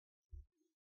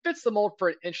mold for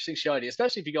an interesting show idea,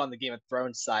 especially if you go on the Game of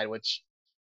Thrones side, which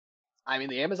I mean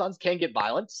the Amazons can get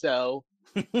violent, so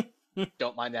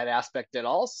don't mind that aspect at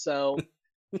all. So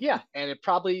yeah, and it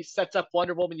probably sets up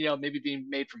Wonder Woman, maybe being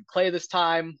made from clay this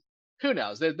time. Who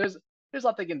knows? There's a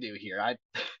lot they can do here.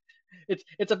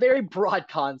 It's a very broad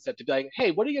concept to be like,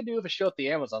 hey, what are you gonna do with a show at the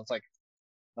Amazon? It's like,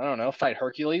 I don't know, fight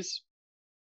Hercules,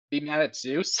 be mad at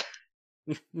Zeus.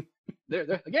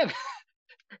 they're again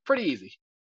pretty easy.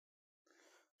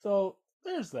 So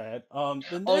there's that.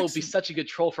 It'd be such a good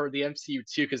troll for the MCU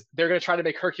too, because they're gonna try to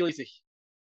make Hercules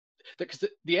because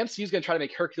the MCU is gonna try to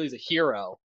make Hercules a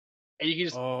hero, and you can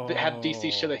just have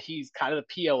DC show that he's kind of the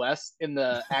POS in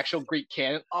the actual Greek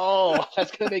canon. Oh,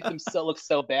 that's gonna make them look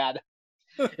so bad,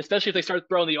 especially if they start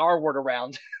throwing the R word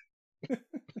around.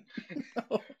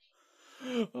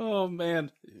 Oh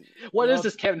man, what is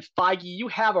this, Kevin Feige? You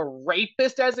have a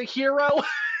rapist as a hero?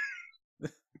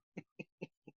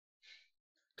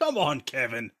 Come on,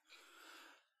 Kevin.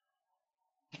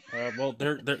 Well,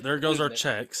 there goes our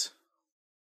checks.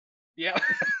 Yeah.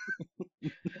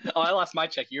 Oh, I lost my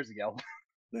check years ago.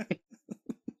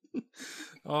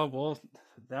 Oh well,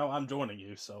 now I'm joining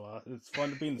you, so it's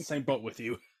fun to be in the same boat with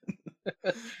you.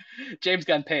 James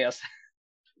Gunn, pay us,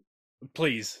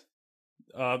 please.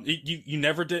 You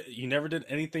never did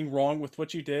anything wrong with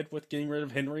what you did with getting rid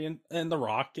of Henry and The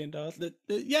Rock, and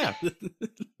yeah.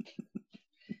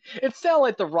 It sounded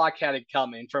like The Rock had it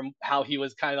coming from how he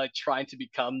was kind of like trying to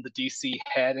become the DC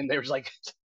head, and they was like,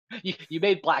 you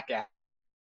made Black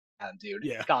Adam, dude.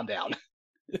 Yeah. Calm down.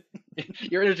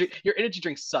 Your energy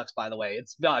drink sucks, by the way.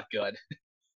 It's not good.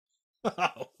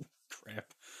 Oh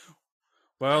crap.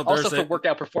 Well, also for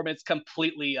workout performance,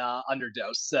 completely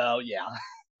underdosed. So yeah.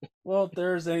 Well,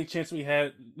 there's any chance we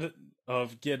had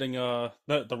of getting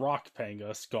the Rock paying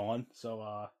us gone.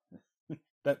 So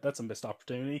that's a missed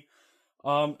opportunity.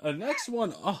 The next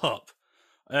one up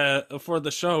for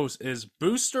the shows is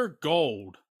Booster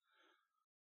Gold,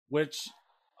 which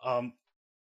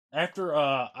after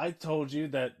I told you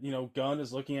that Gunn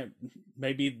is looking at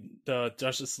maybe the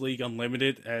Justice League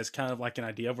Unlimited as kind of like an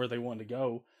idea of where they want to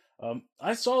go.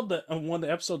 I saw that on one of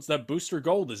the episodes that Booster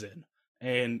Gold is in,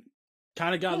 and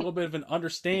kind of got a little bit of an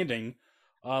understanding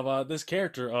of this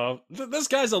character of this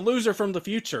guy's a loser from the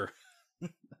future.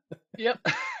 Yep.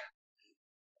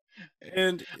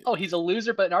 And he's a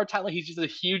loser, but in our timeline, he's just a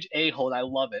huge a-hole, and I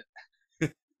love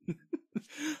it.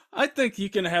 I think you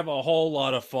can have a whole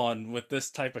lot of fun with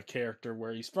this type of character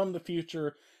where he's from the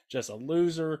future, just a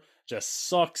loser, just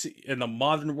sucks in the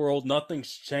modern world,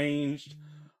 nothing's changed,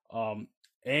 and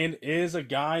is a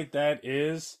guy that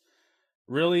is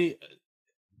really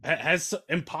has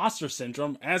imposter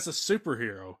syndrome as a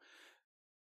superhero.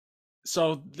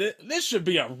 So this should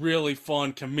be a really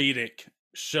fun comedic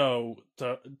show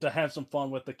to have some fun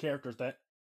with the characters that,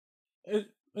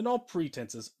 in all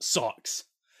pretenses, sucks.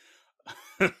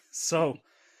 So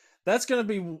that's going to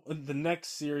be the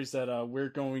next series that we're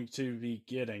going to be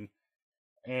getting.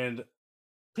 And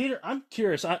Peter, I'm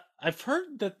curious. I've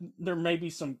heard that there may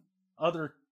be some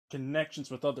other connections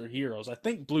with other heroes. I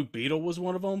think Blue Beetle was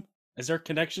one of them. Is there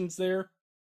connections there?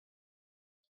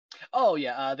 Oh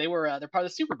yeah, they're part of the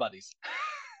Super Buddies.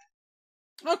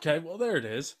 Okay, well there it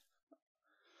is.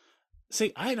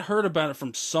 See, I had heard about it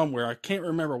from somewhere. I can't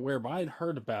remember where, but I had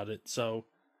heard about it. So,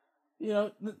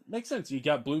 makes sense. You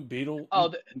got Blue Beetle.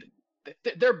 Oh,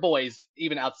 they're boys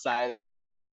even outside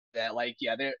that. Like,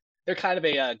 yeah, they're kind of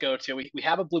a go-to. We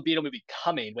have a Blue Beetle movie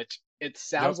coming, which it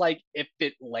sounds Yep. like if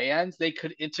it lands, they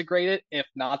could integrate it. If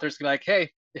not, there's gonna be like,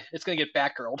 hey, it's gonna get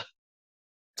Batgirled.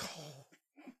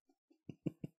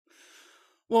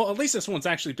 Well, at least this one's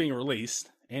actually being released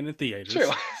and in True, theaters.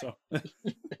 So,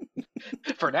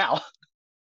 for now.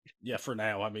 yeah, for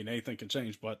now. I mean, anything can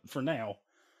change, but for now.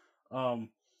 Um,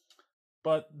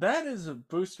 but that is a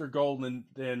Booster Gold, and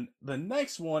then the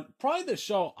next one, probably the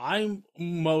show I'm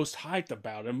most hyped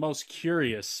about and most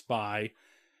curious by,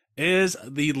 is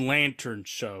the Lantern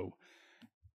Show.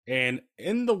 And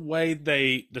in the way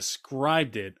they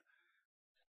described it,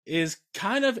 is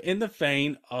kind of in the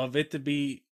vein of it to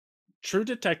be True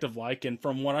Detective like. And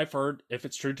from what I've heard, if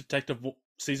it's True Detective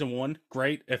season 1,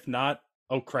 great. If not,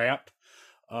 oh crap.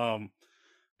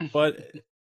 But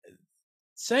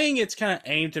saying it's kind of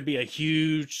aimed to be a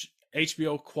huge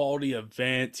HBO quality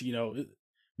event,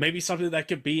 maybe something that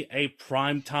could be a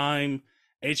primetime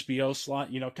HBO slot,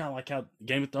 kind of like how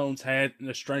Game of Thrones had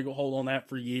a stranglehold on that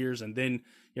for years. And then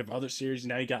you have other series.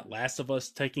 Now you got Last of Us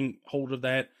taking hold of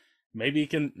that. Maybe it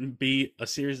can be a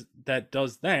series that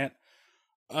does that.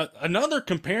 Another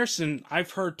comparison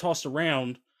I've heard tossed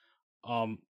around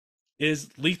is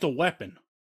Lethal Weapon,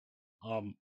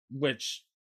 which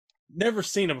never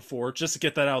seen it before. Just to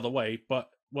get that out of the way, but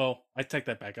well, I take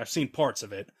that back. I've seen parts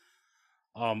of it,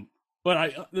 um,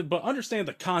 but understand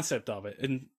the concept of it,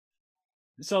 and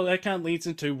so that kind of leads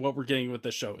into what we're getting with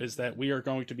this show is that we are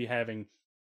going to be having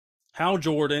Hal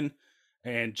Jordan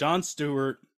and Jon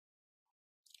Stewart,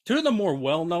 two of the more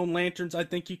well-known Lanterns, I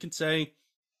think you can say,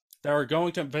 that are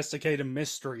going to investigate a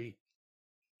mystery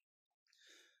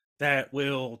that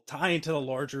will tie into the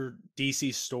larger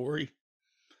DC story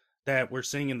that we're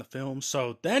seeing in the film.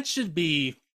 So that should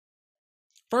be,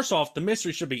 first off, the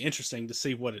mystery should be interesting to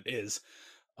see what it is.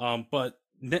 But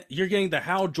you're getting the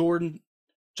Hal Jordan,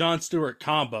 Jon Stewart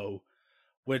combo,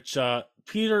 which,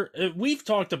 Peter, we've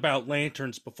talked about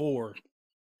Lanterns before.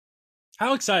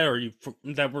 How excited are you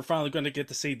that we're finally going to get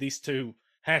to see these two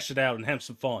hash it out and have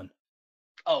some fun?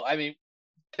 Oh, I mean,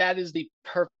 that is the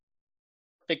perfect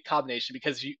combination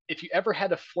because if you ever had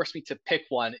to force me to pick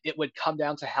one, it would come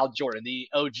down to Hal Jordan, the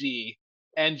OG,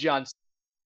 and Jon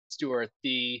Stewart,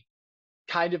 the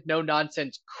kind of no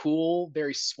nonsense, cool,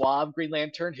 very suave Green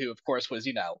Lantern, who of course was,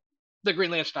 the Green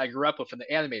Lantern I grew up with from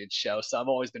the animated show, so I've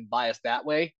always been biased that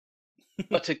way.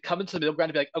 But to come into the middle ground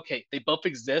and be like, okay, they both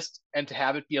exist, and to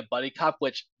have it be a buddy cop,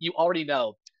 which you already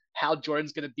know Hal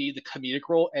Jordan's going to be the comedic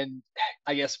role, and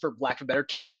I guess for lack of a better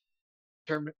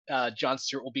term, Jon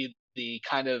Stewart will be the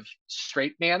kind of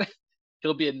straight man.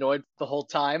 He'll be annoyed the whole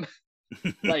time.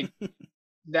 Like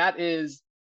that is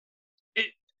it.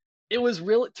 It was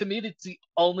real to me. It's the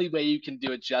only way you can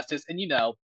do it justice. And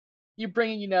you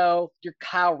bring in your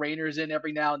Kyle Rayners in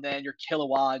every now and then, your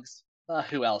Kilowoggs.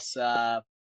 Who else?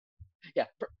 Yeah.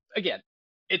 Again,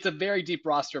 it's a very deep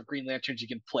roster of Green Lanterns you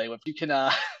can play with. You can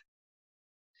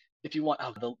if you want,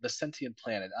 the sentient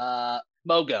planet,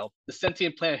 Mogo, the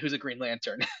sentient planet who's a Green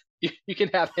Lantern. you can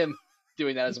have him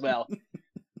doing that as well.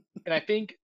 And I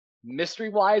think mystery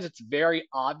wise, it's very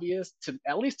obvious to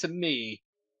at least to me.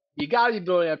 You got to be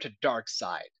building up to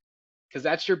Darkseid because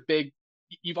that's your big.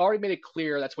 You've already made it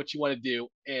clear that's what you want to do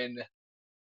in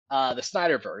the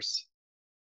Snyderverse.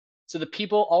 So the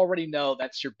people already know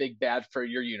that's your big bad for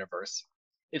your universe.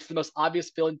 It's the most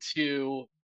obvious villain to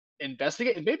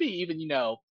investigate and maybe even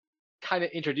kind of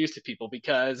introduce to people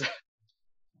because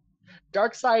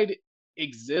Darkseid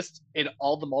exists in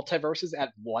all the multiverses at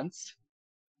once.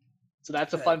 So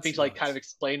that's a fun thing That's to like kind of nuts.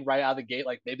 explain right out of the gate.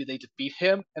 Like maybe they defeat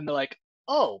him and they're like,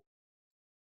 "Oh,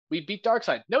 we beat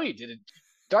Darkseid." No, you didn't.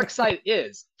 Darkseid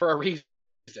is for a reason.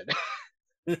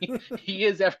 he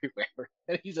is everywhere,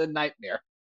 and he's a nightmare.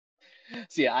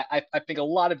 So yeah, I think a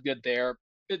lot of good there.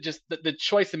 Just the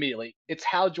choice immediately. It's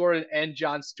Hal Jordan and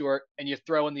Jon Stewart, and you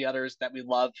throw in the others that we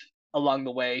love along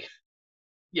the way.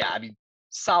 Yeah, I mean,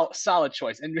 solid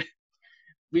choice. And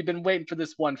we've been waiting for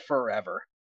this one forever.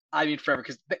 I mean, forever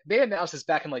because they announced this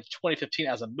back in like 2015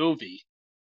 as a movie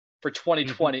for Mhm.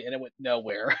 2020, and it went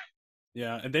nowhere.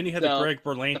 Yeah, and then you had the So Greg the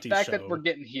Berlanti fact that we're show.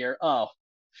 getting here, oh,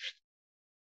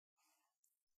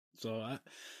 So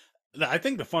I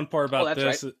think the fun part oh, about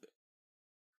that's right.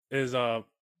 this is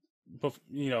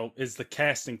is the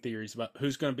casting theories about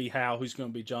who's going to be Hal, who's going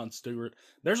to be Jon Stewart.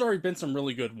 There's already been some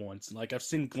really good ones. Like I've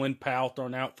seen Glenn Powell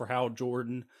thrown out for Hal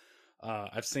Jordan.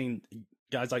 I've seen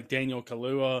guys like Daniel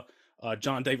Kaluuya,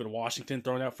 John David Washington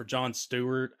thrown out for Jon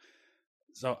Stewart.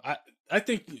 So I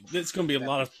think it's going to be a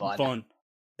lot of fun.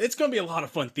 It's going to be a lot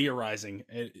of fun theorizing.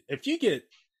 If you get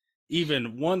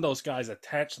even one of those guys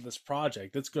attached to this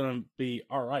project, it's going to be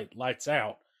all right, lights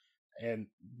out. And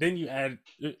then you add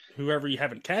whoever you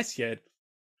haven't cast yet,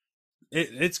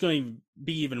 it's going to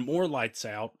be even more lights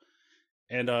out.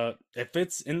 And if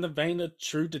it's in the vein of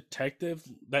True Detective,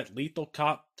 that lethal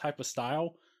cop type of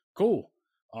style, cool.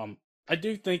 I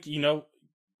do think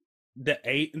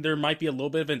there might be a little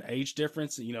bit of an age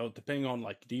difference. Depending on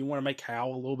do you want to make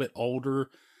Hal a little bit older?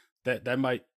 That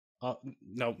might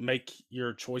make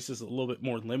your choices a little bit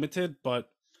more limited. But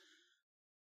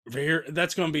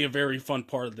that's going to be a very fun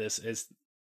part of this. Is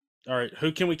all right.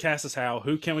 Who can we cast as Hal?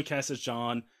 Who can we cast as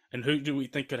John? And who do we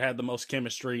think could have the most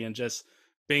chemistry and just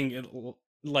being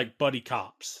like buddy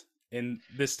cops in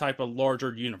this type of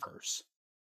larger universe?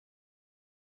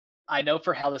 I know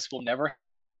for how this will never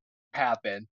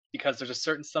happen because there's a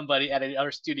certain somebody at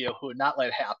another studio who would not let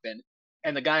it happen.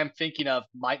 And the guy I'm thinking of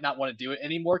might not want to do it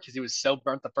anymore because he was so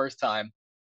burnt the first time.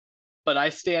 But I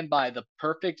stand by the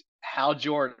perfect Hal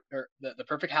Jordan, or the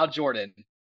perfect Hal Jordan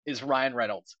is Ryan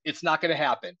Reynolds. It's not going to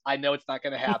happen. I know it's not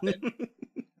going to happen.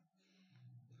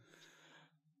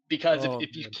 Because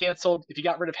if you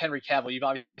got rid of Henry Cavill, you've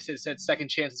obviously said second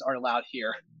chances aren't allowed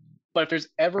here. But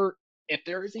if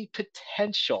there is a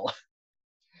potential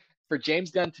for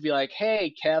James Gunn to be like,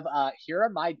 hey, Kev, here are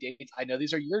my dates. I know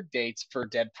these are your dates for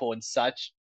Deadpool and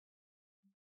such.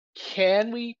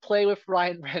 Can we play with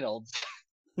Ryan Reynolds?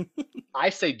 I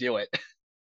say do it.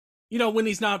 When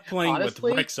he's not playing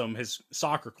honestly, with Wrexham, his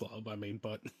soccer club,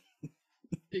 but...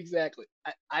 Exactly.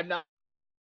 I'm not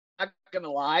going to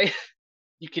lie.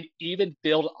 You can even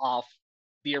build off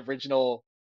the original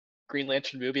Green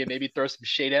Lantern movie and maybe throw some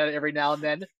shade at it every now and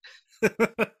then.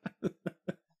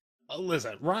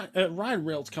 Listen, Ryan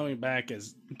Reynolds coming back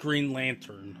as Green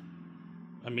Lantern.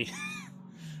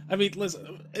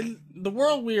 Listen, in the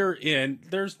world we're in,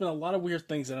 there's been a lot of weird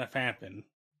things that have happened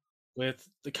with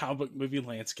the comic book movie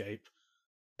landscape.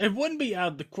 It wouldn't be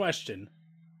out of the question,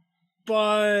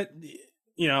 but,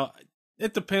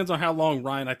 it depends on how long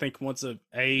Ryan, I think, wants to,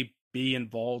 be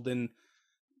involved in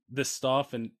this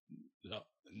stuff and I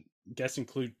guess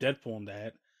include Deadpool in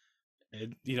that.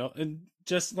 And, and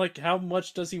just how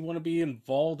much does he want to be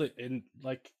involved in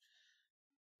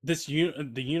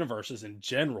the universes in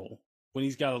general when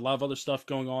he's got a lot of other stuff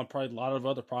going on, probably a lot of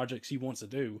other projects he wants to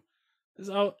do.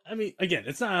 So, again,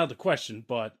 it's not out of the question,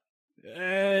 but,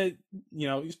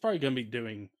 he's probably going to be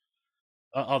doing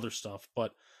other stuff.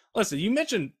 But listen, you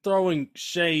mentioned throwing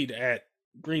shade at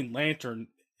Green Lantern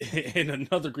in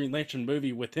another Green Lantern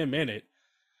movie with him in it.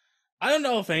 I don't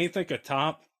know if anything could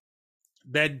top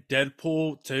that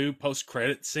Deadpool 2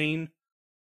 post-credit scene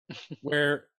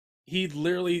where he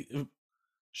literally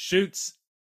shoots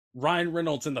Ryan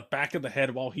Reynolds in the back of the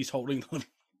head while he's holding the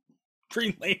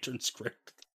Green Lantern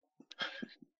script.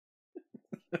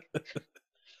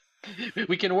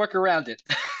 We can work around it.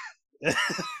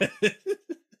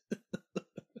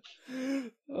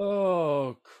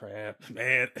 Oh crap,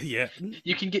 man! Yeah,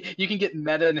 you can get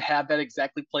meta and have that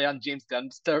exactly play on James Gunn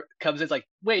comes in like,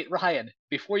 wait, Ryan,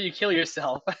 before you kill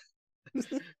yourself,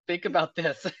 think about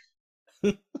this.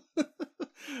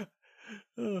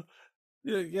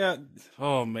 Yeah.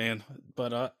 Oh man,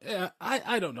 but yeah,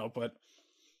 I don't know, but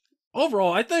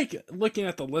overall, I think looking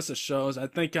at the list of shows, I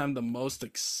think I'm the most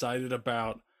excited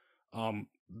about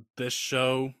this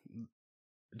show,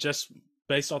 just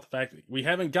based off the fact that we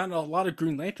haven't gotten a lot of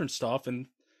Green Lantern stuff, and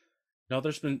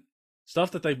there's been stuff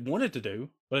that they wanted to do,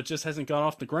 but it just hasn't gone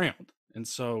off the ground. And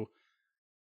so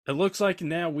it looks like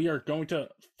now we are going to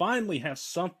finally have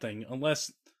something,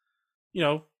 unless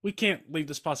we can't leave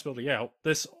this possibility out.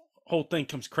 This whole thing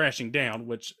comes crashing down,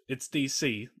 which it's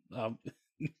DC.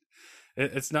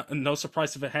 It's no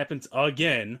surprise if it happens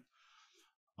again.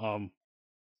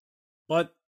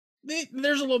 But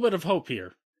there's a little bit of hope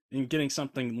here in getting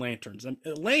something Lanterns.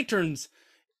 Lanterns,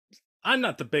 I'm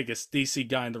not the biggest DC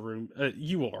guy in the room.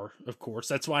 You are, of course.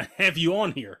 That's why I have you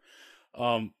on here.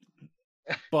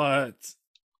 But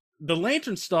the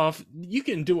Lantern stuff, you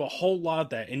can do a whole lot of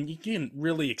that, and you can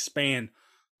really expand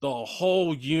the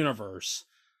whole universe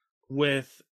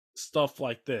with stuff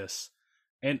like this.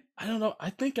 And I don't know, I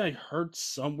think I heard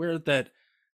somewhere that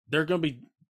they're going to be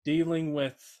dealing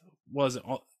with,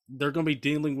 they're going to be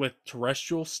dealing with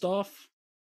terrestrial stuff,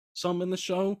 some in the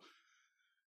show.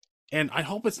 And I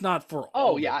hope it's not for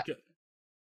all. Oh, yeah.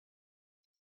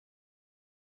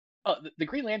 Oh, the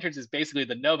Green Lanterns is basically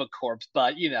the Nova Corps,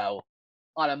 but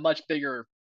on a much bigger,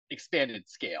 expanded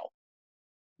scale.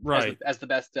 Right. As the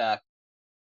best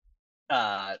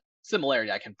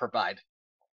similarity I can provide.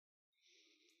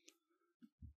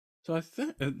 So I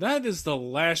think that is the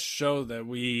last show that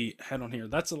we had on here.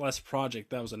 That's the last project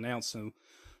that was announced. And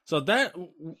so that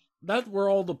were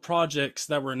all the projects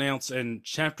that were announced in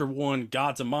Chapter 1,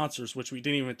 Gods and Monsters, which we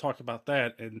didn't even talk about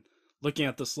that. And looking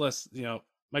at this list,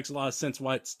 makes a lot of sense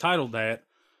why it's titled that.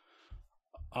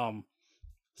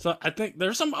 So I think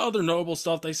there's some other notable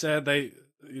stuff they said. They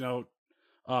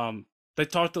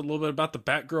talked a little bit about the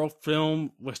Batgirl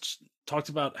film, which talked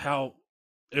about how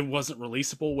it wasn't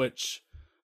releasable, which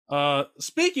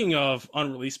speaking of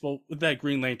unreleasable, that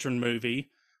Green Lantern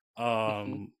movie,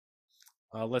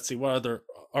 let's see what other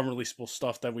unreleasable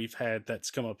stuff that we've had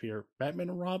that's come up here. Batman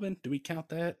and Robin, do we count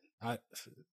that?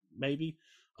 Maybe.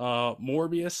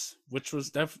 Morbius, which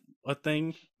was a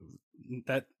thing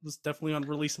that was definitely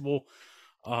unreleasable.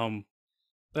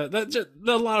 Just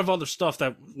a lot of other stuff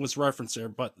that was referenced there,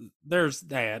 but there's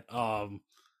that.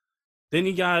 Then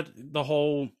you got the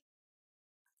whole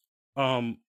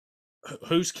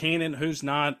who's canon, who's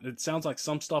not. It sounds like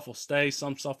some stuff will stay,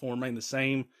 some stuff will remain the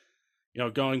same.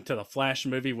 Going to the Flash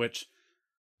movie, which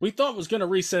we thought was going to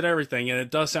reset everything, and it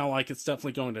does sound like it's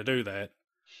definitely going to do that.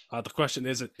 The question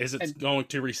is it going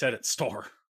to reset its star?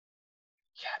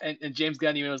 Yeah, and James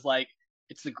Gunn even was like,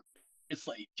 it's like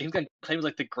James Gunn claims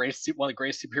like one of the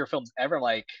greatest superhero films ever.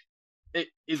 Like, it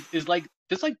is like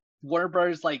this like Warner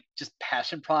Brothers like just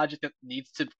passion project that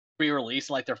needs to be released.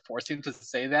 Like they're forcing him to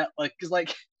say that, like, because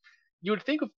like you would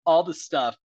think of all the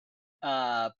stuff.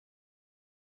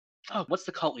 What's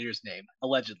the cult leader's name?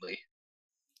 Allegedly,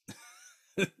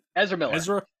 Ezra Miller.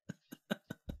 Ezra.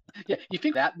 Yeah, you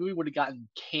think that movie would have gotten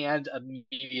canned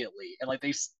immediately, and like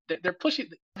they're pushing.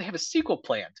 They have a sequel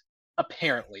planned,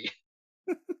 apparently.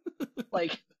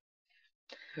 Like,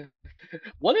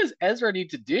 what does Ezra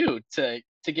need to do to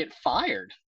get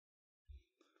fired?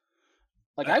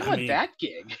 Like, I want that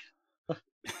gig.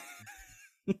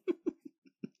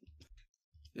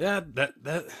 Yeah,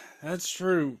 that's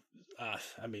true.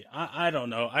 I don't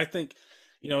know. I think,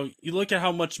 you look at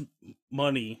how much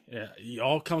money, it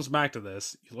all comes back to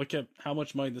this. You look at how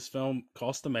much money this film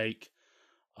cost to make.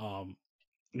 You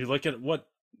look at what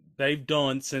they've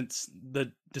done since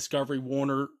the Discovery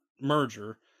Warner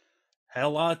merger, had a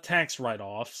lot of tax write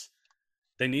offs.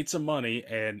 They need some money,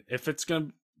 and if it's going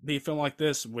to be a film like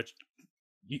this, which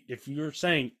if you're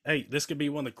saying, hey, this could be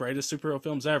one of the greatest superhero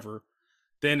films ever,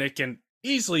 then it can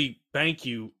easily bank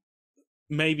you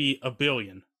maybe $1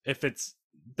 billion if it's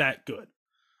that good.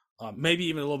 Maybe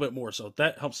even a little bit more. So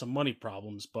that helps some money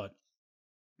problems, but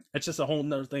it's just a whole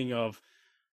nother thing of,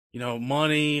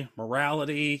 money,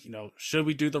 morality, should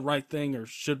we do the right thing or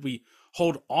should we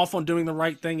hold off on doing the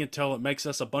right thing until it makes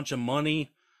us a bunch of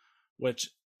money, which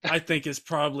I think is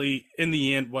probably in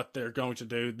the end what they're going to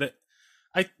do. That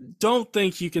I don't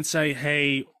think you can say,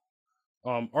 hey,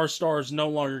 our star is no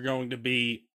longer going to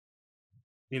be,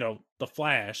 the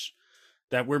Flash,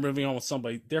 that we're moving on with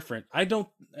somebody different. I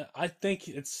think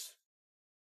it's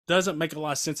doesn't make a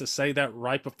lot of sense to say that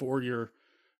right before you're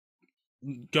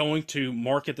going to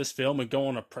market this film and go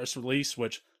on a press release,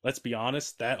 which, let's be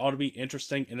honest, that ought to be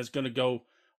interesting and is going to go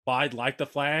by like the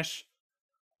Flash.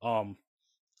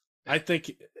 I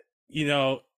think,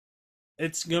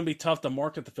 it's going to be tough to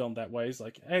market the film that way. It's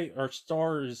like, hey, our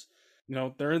star is,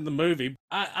 they're in the movie.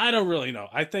 I don't really know.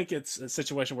 I think it's a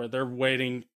situation where they're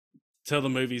waiting till the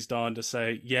movie's done to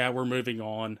say, yeah, we're moving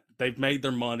on. They've made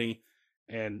their money,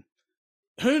 and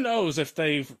who knows if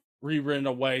they've rewritten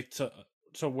a way to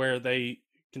where they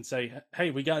can say,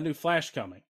 hey, we got a new Flash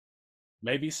coming.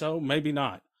 Maybe so, maybe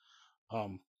not.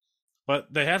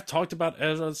 But they have talked about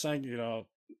Ezra saying,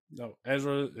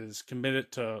 Ezra is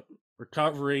committed to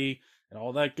recovery and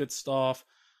all that good stuff.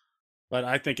 But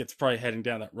I think it's probably heading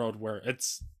down that road where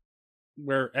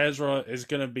Ezra is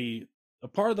going to be a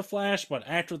part of the Flash, but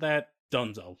after that,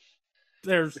 dunzo.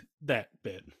 There's that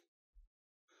bit.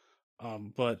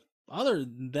 But other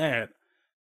than that,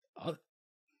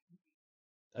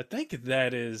 I think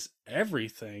that is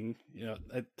everything.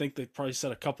 I think they probably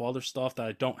said a couple other stuff that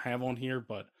I don't have on here,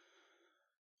 but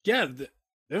yeah,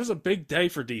 it was a big day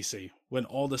for DC when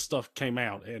all this stuff came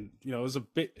out, and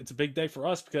it's a big day for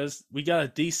us because we got a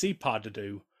DC pod to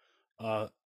do.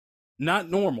 Not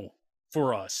normal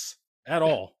for us at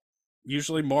all.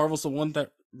 Usually Marvel's the one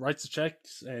that writes the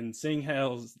checks, and seeing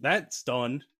how that's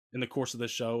done in the course of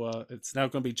this show, it's now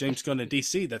going to be James Gunn and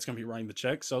DC that's going to be writing the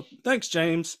check. So thanks,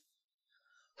 James.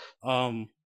 So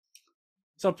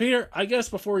Peter, I guess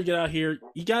before we get out here,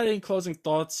 you got any closing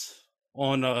thoughts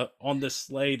on this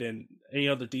slate and any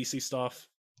other DC stuff?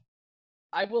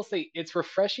 I will say it's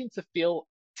refreshing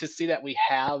to see that we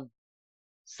have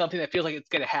something that feels like it's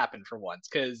going to happen for once.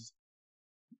 Because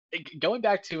going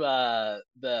back to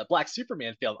the Black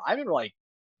Superman film, I remember like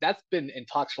that's been in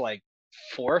talks for like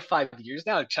 4 or 5 years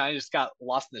now. China just got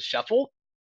lost in the shuffle.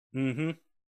 Mm-hmm.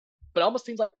 But it almost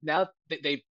seems like now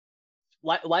they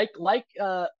like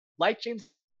James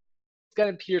Gunn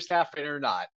and Peter Safran or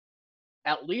not,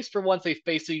 at least for once they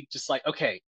basically just like,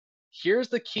 okay, here's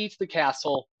the key to the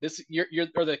castle. This you're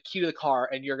or the key to the car,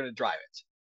 and you're gonna drive it.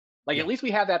 Like Yeah. at least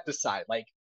we have that to decide. Like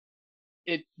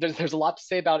there's a lot to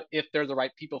say about if they're the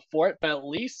right people for it, but at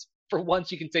least for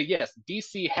once you can say yes,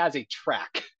 DC has a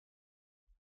track.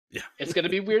 Yeah. It's gonna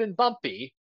be weird and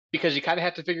bumpy because you kind of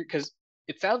have to figure because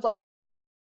it sounds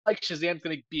like Shazam's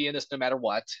gonna be in this no matter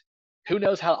what. Who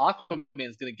knows how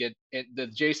Aquaman's gonna get the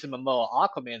Jason Momoa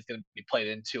Aquaman's gonna be played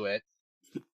into it.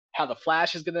 How the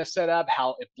Flash is gonna set up,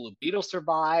 how if Blue Beetle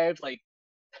survived, like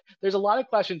there's a lot of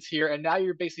questions here, and now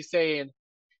you're basically saying,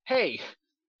 hey,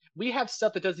 we have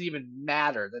stuff that doesn't even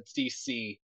matter that's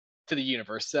DC to the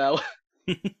universe. So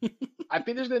I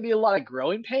think there's going to be a lot of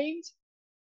growing pains.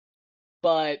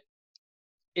 But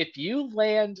if you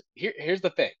land, here's the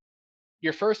thing: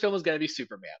 your first film is going to be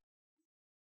Superman,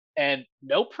 and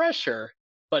no pressure.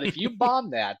 But if you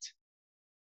bomb that,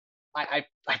 I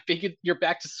think you're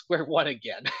back to square one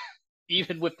again,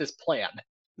 even with this plan.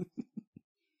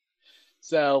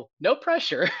 So no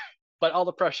pressure, but all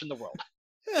the pressure in the world.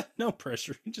 Yeah, no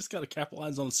pressure. You just got to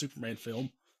capitalize on the Superman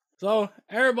film. So,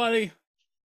 everybody,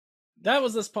 that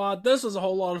was this pod. This was a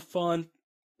whole lot of fun.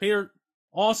 Peter,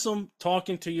 awesome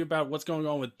talking to you about what's going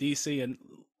on with DC. And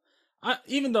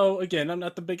even though, again, I'm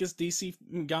not the biggest DC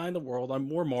guy in the world, I'm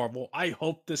more Marvel. I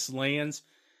hope this lands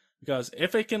because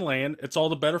if it can land, it's all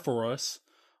the better for us.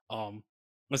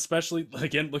 Especially,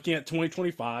 again, looking at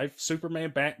 2025, Superman,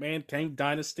 Batman, Kang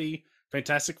Dynasty,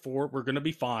 Fantastic Four, we're going to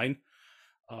be fine.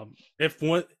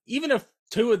 Even if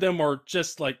two of them are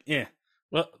just like,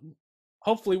 well,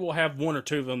 hopefully we'll have one or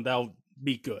two of them that'll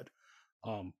be good.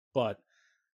 But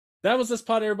that was this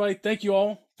pod, everybody. Thank you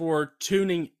all for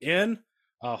tuning in.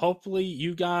 Hopefully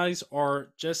you guys are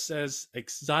just as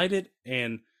excited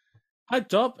and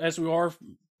hyped up as we are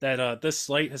that this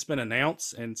slate has been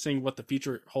announced and seeing what the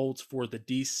future holds for the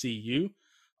DCU.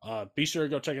 Be sure to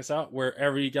go check us out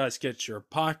wherever you guys get your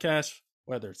podcasts,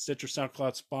 whether it's Stitcher,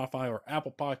 SoundCloud, Spotify, or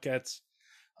Apple Podcasts.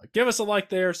 Give us a like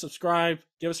there, subscribe,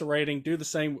 give us a rating. Do the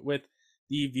same with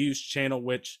the Views channel,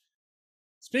 which,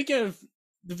 speaking of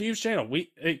the Views channel,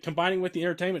 combining with the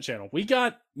Entertainment channel, we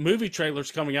got movie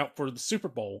trailers coming out for the Super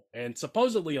Bowl, and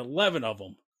supposedly 11 of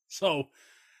them. So,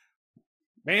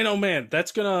 man, oh man,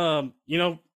 that's gonna,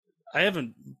 I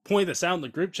haven't pointed this out in the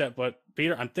group chat, but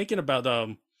Peter, I'm thinking about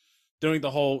doing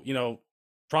the whole,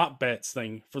 prop bets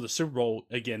thing for the Super Bowl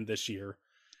again this year.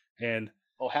 And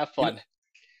have fun.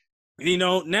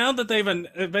 Now that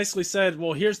they've basically said,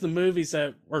 well, here's the movies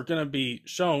that are going to be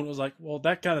shown, it was like, well,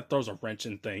 that kind of throws a wrench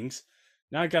in things.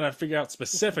 Now I got to figure out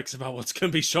specifics about what's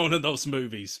going to be shown in those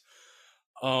movies.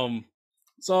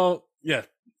 So yeah,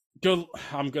 good.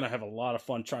 I'm going to have a lot of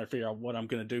fun trying to figure out what I'm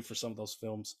going to do for some of those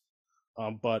films.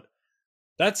 But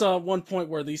that's one point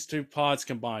where these two pods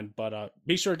combine. But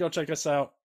be sure to go check us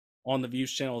out on the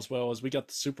Views channel as well, as we got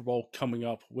the Super Bowl coming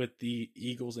up with the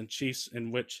Eagles and Chiefs, in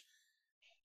which,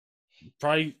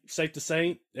 probably safe to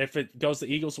say, if it goes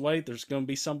the Eagles' way, there's going to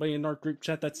be somebody in our group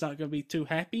chat that's not going to be too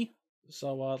happy.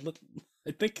 So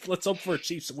let's hope for a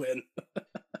Chiefs win.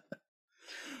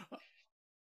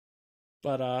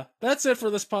 But that's it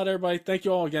for this pod, everybody. Thank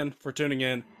you all again for tuning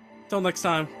in. Until next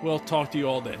time, we'll talk to you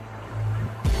all then.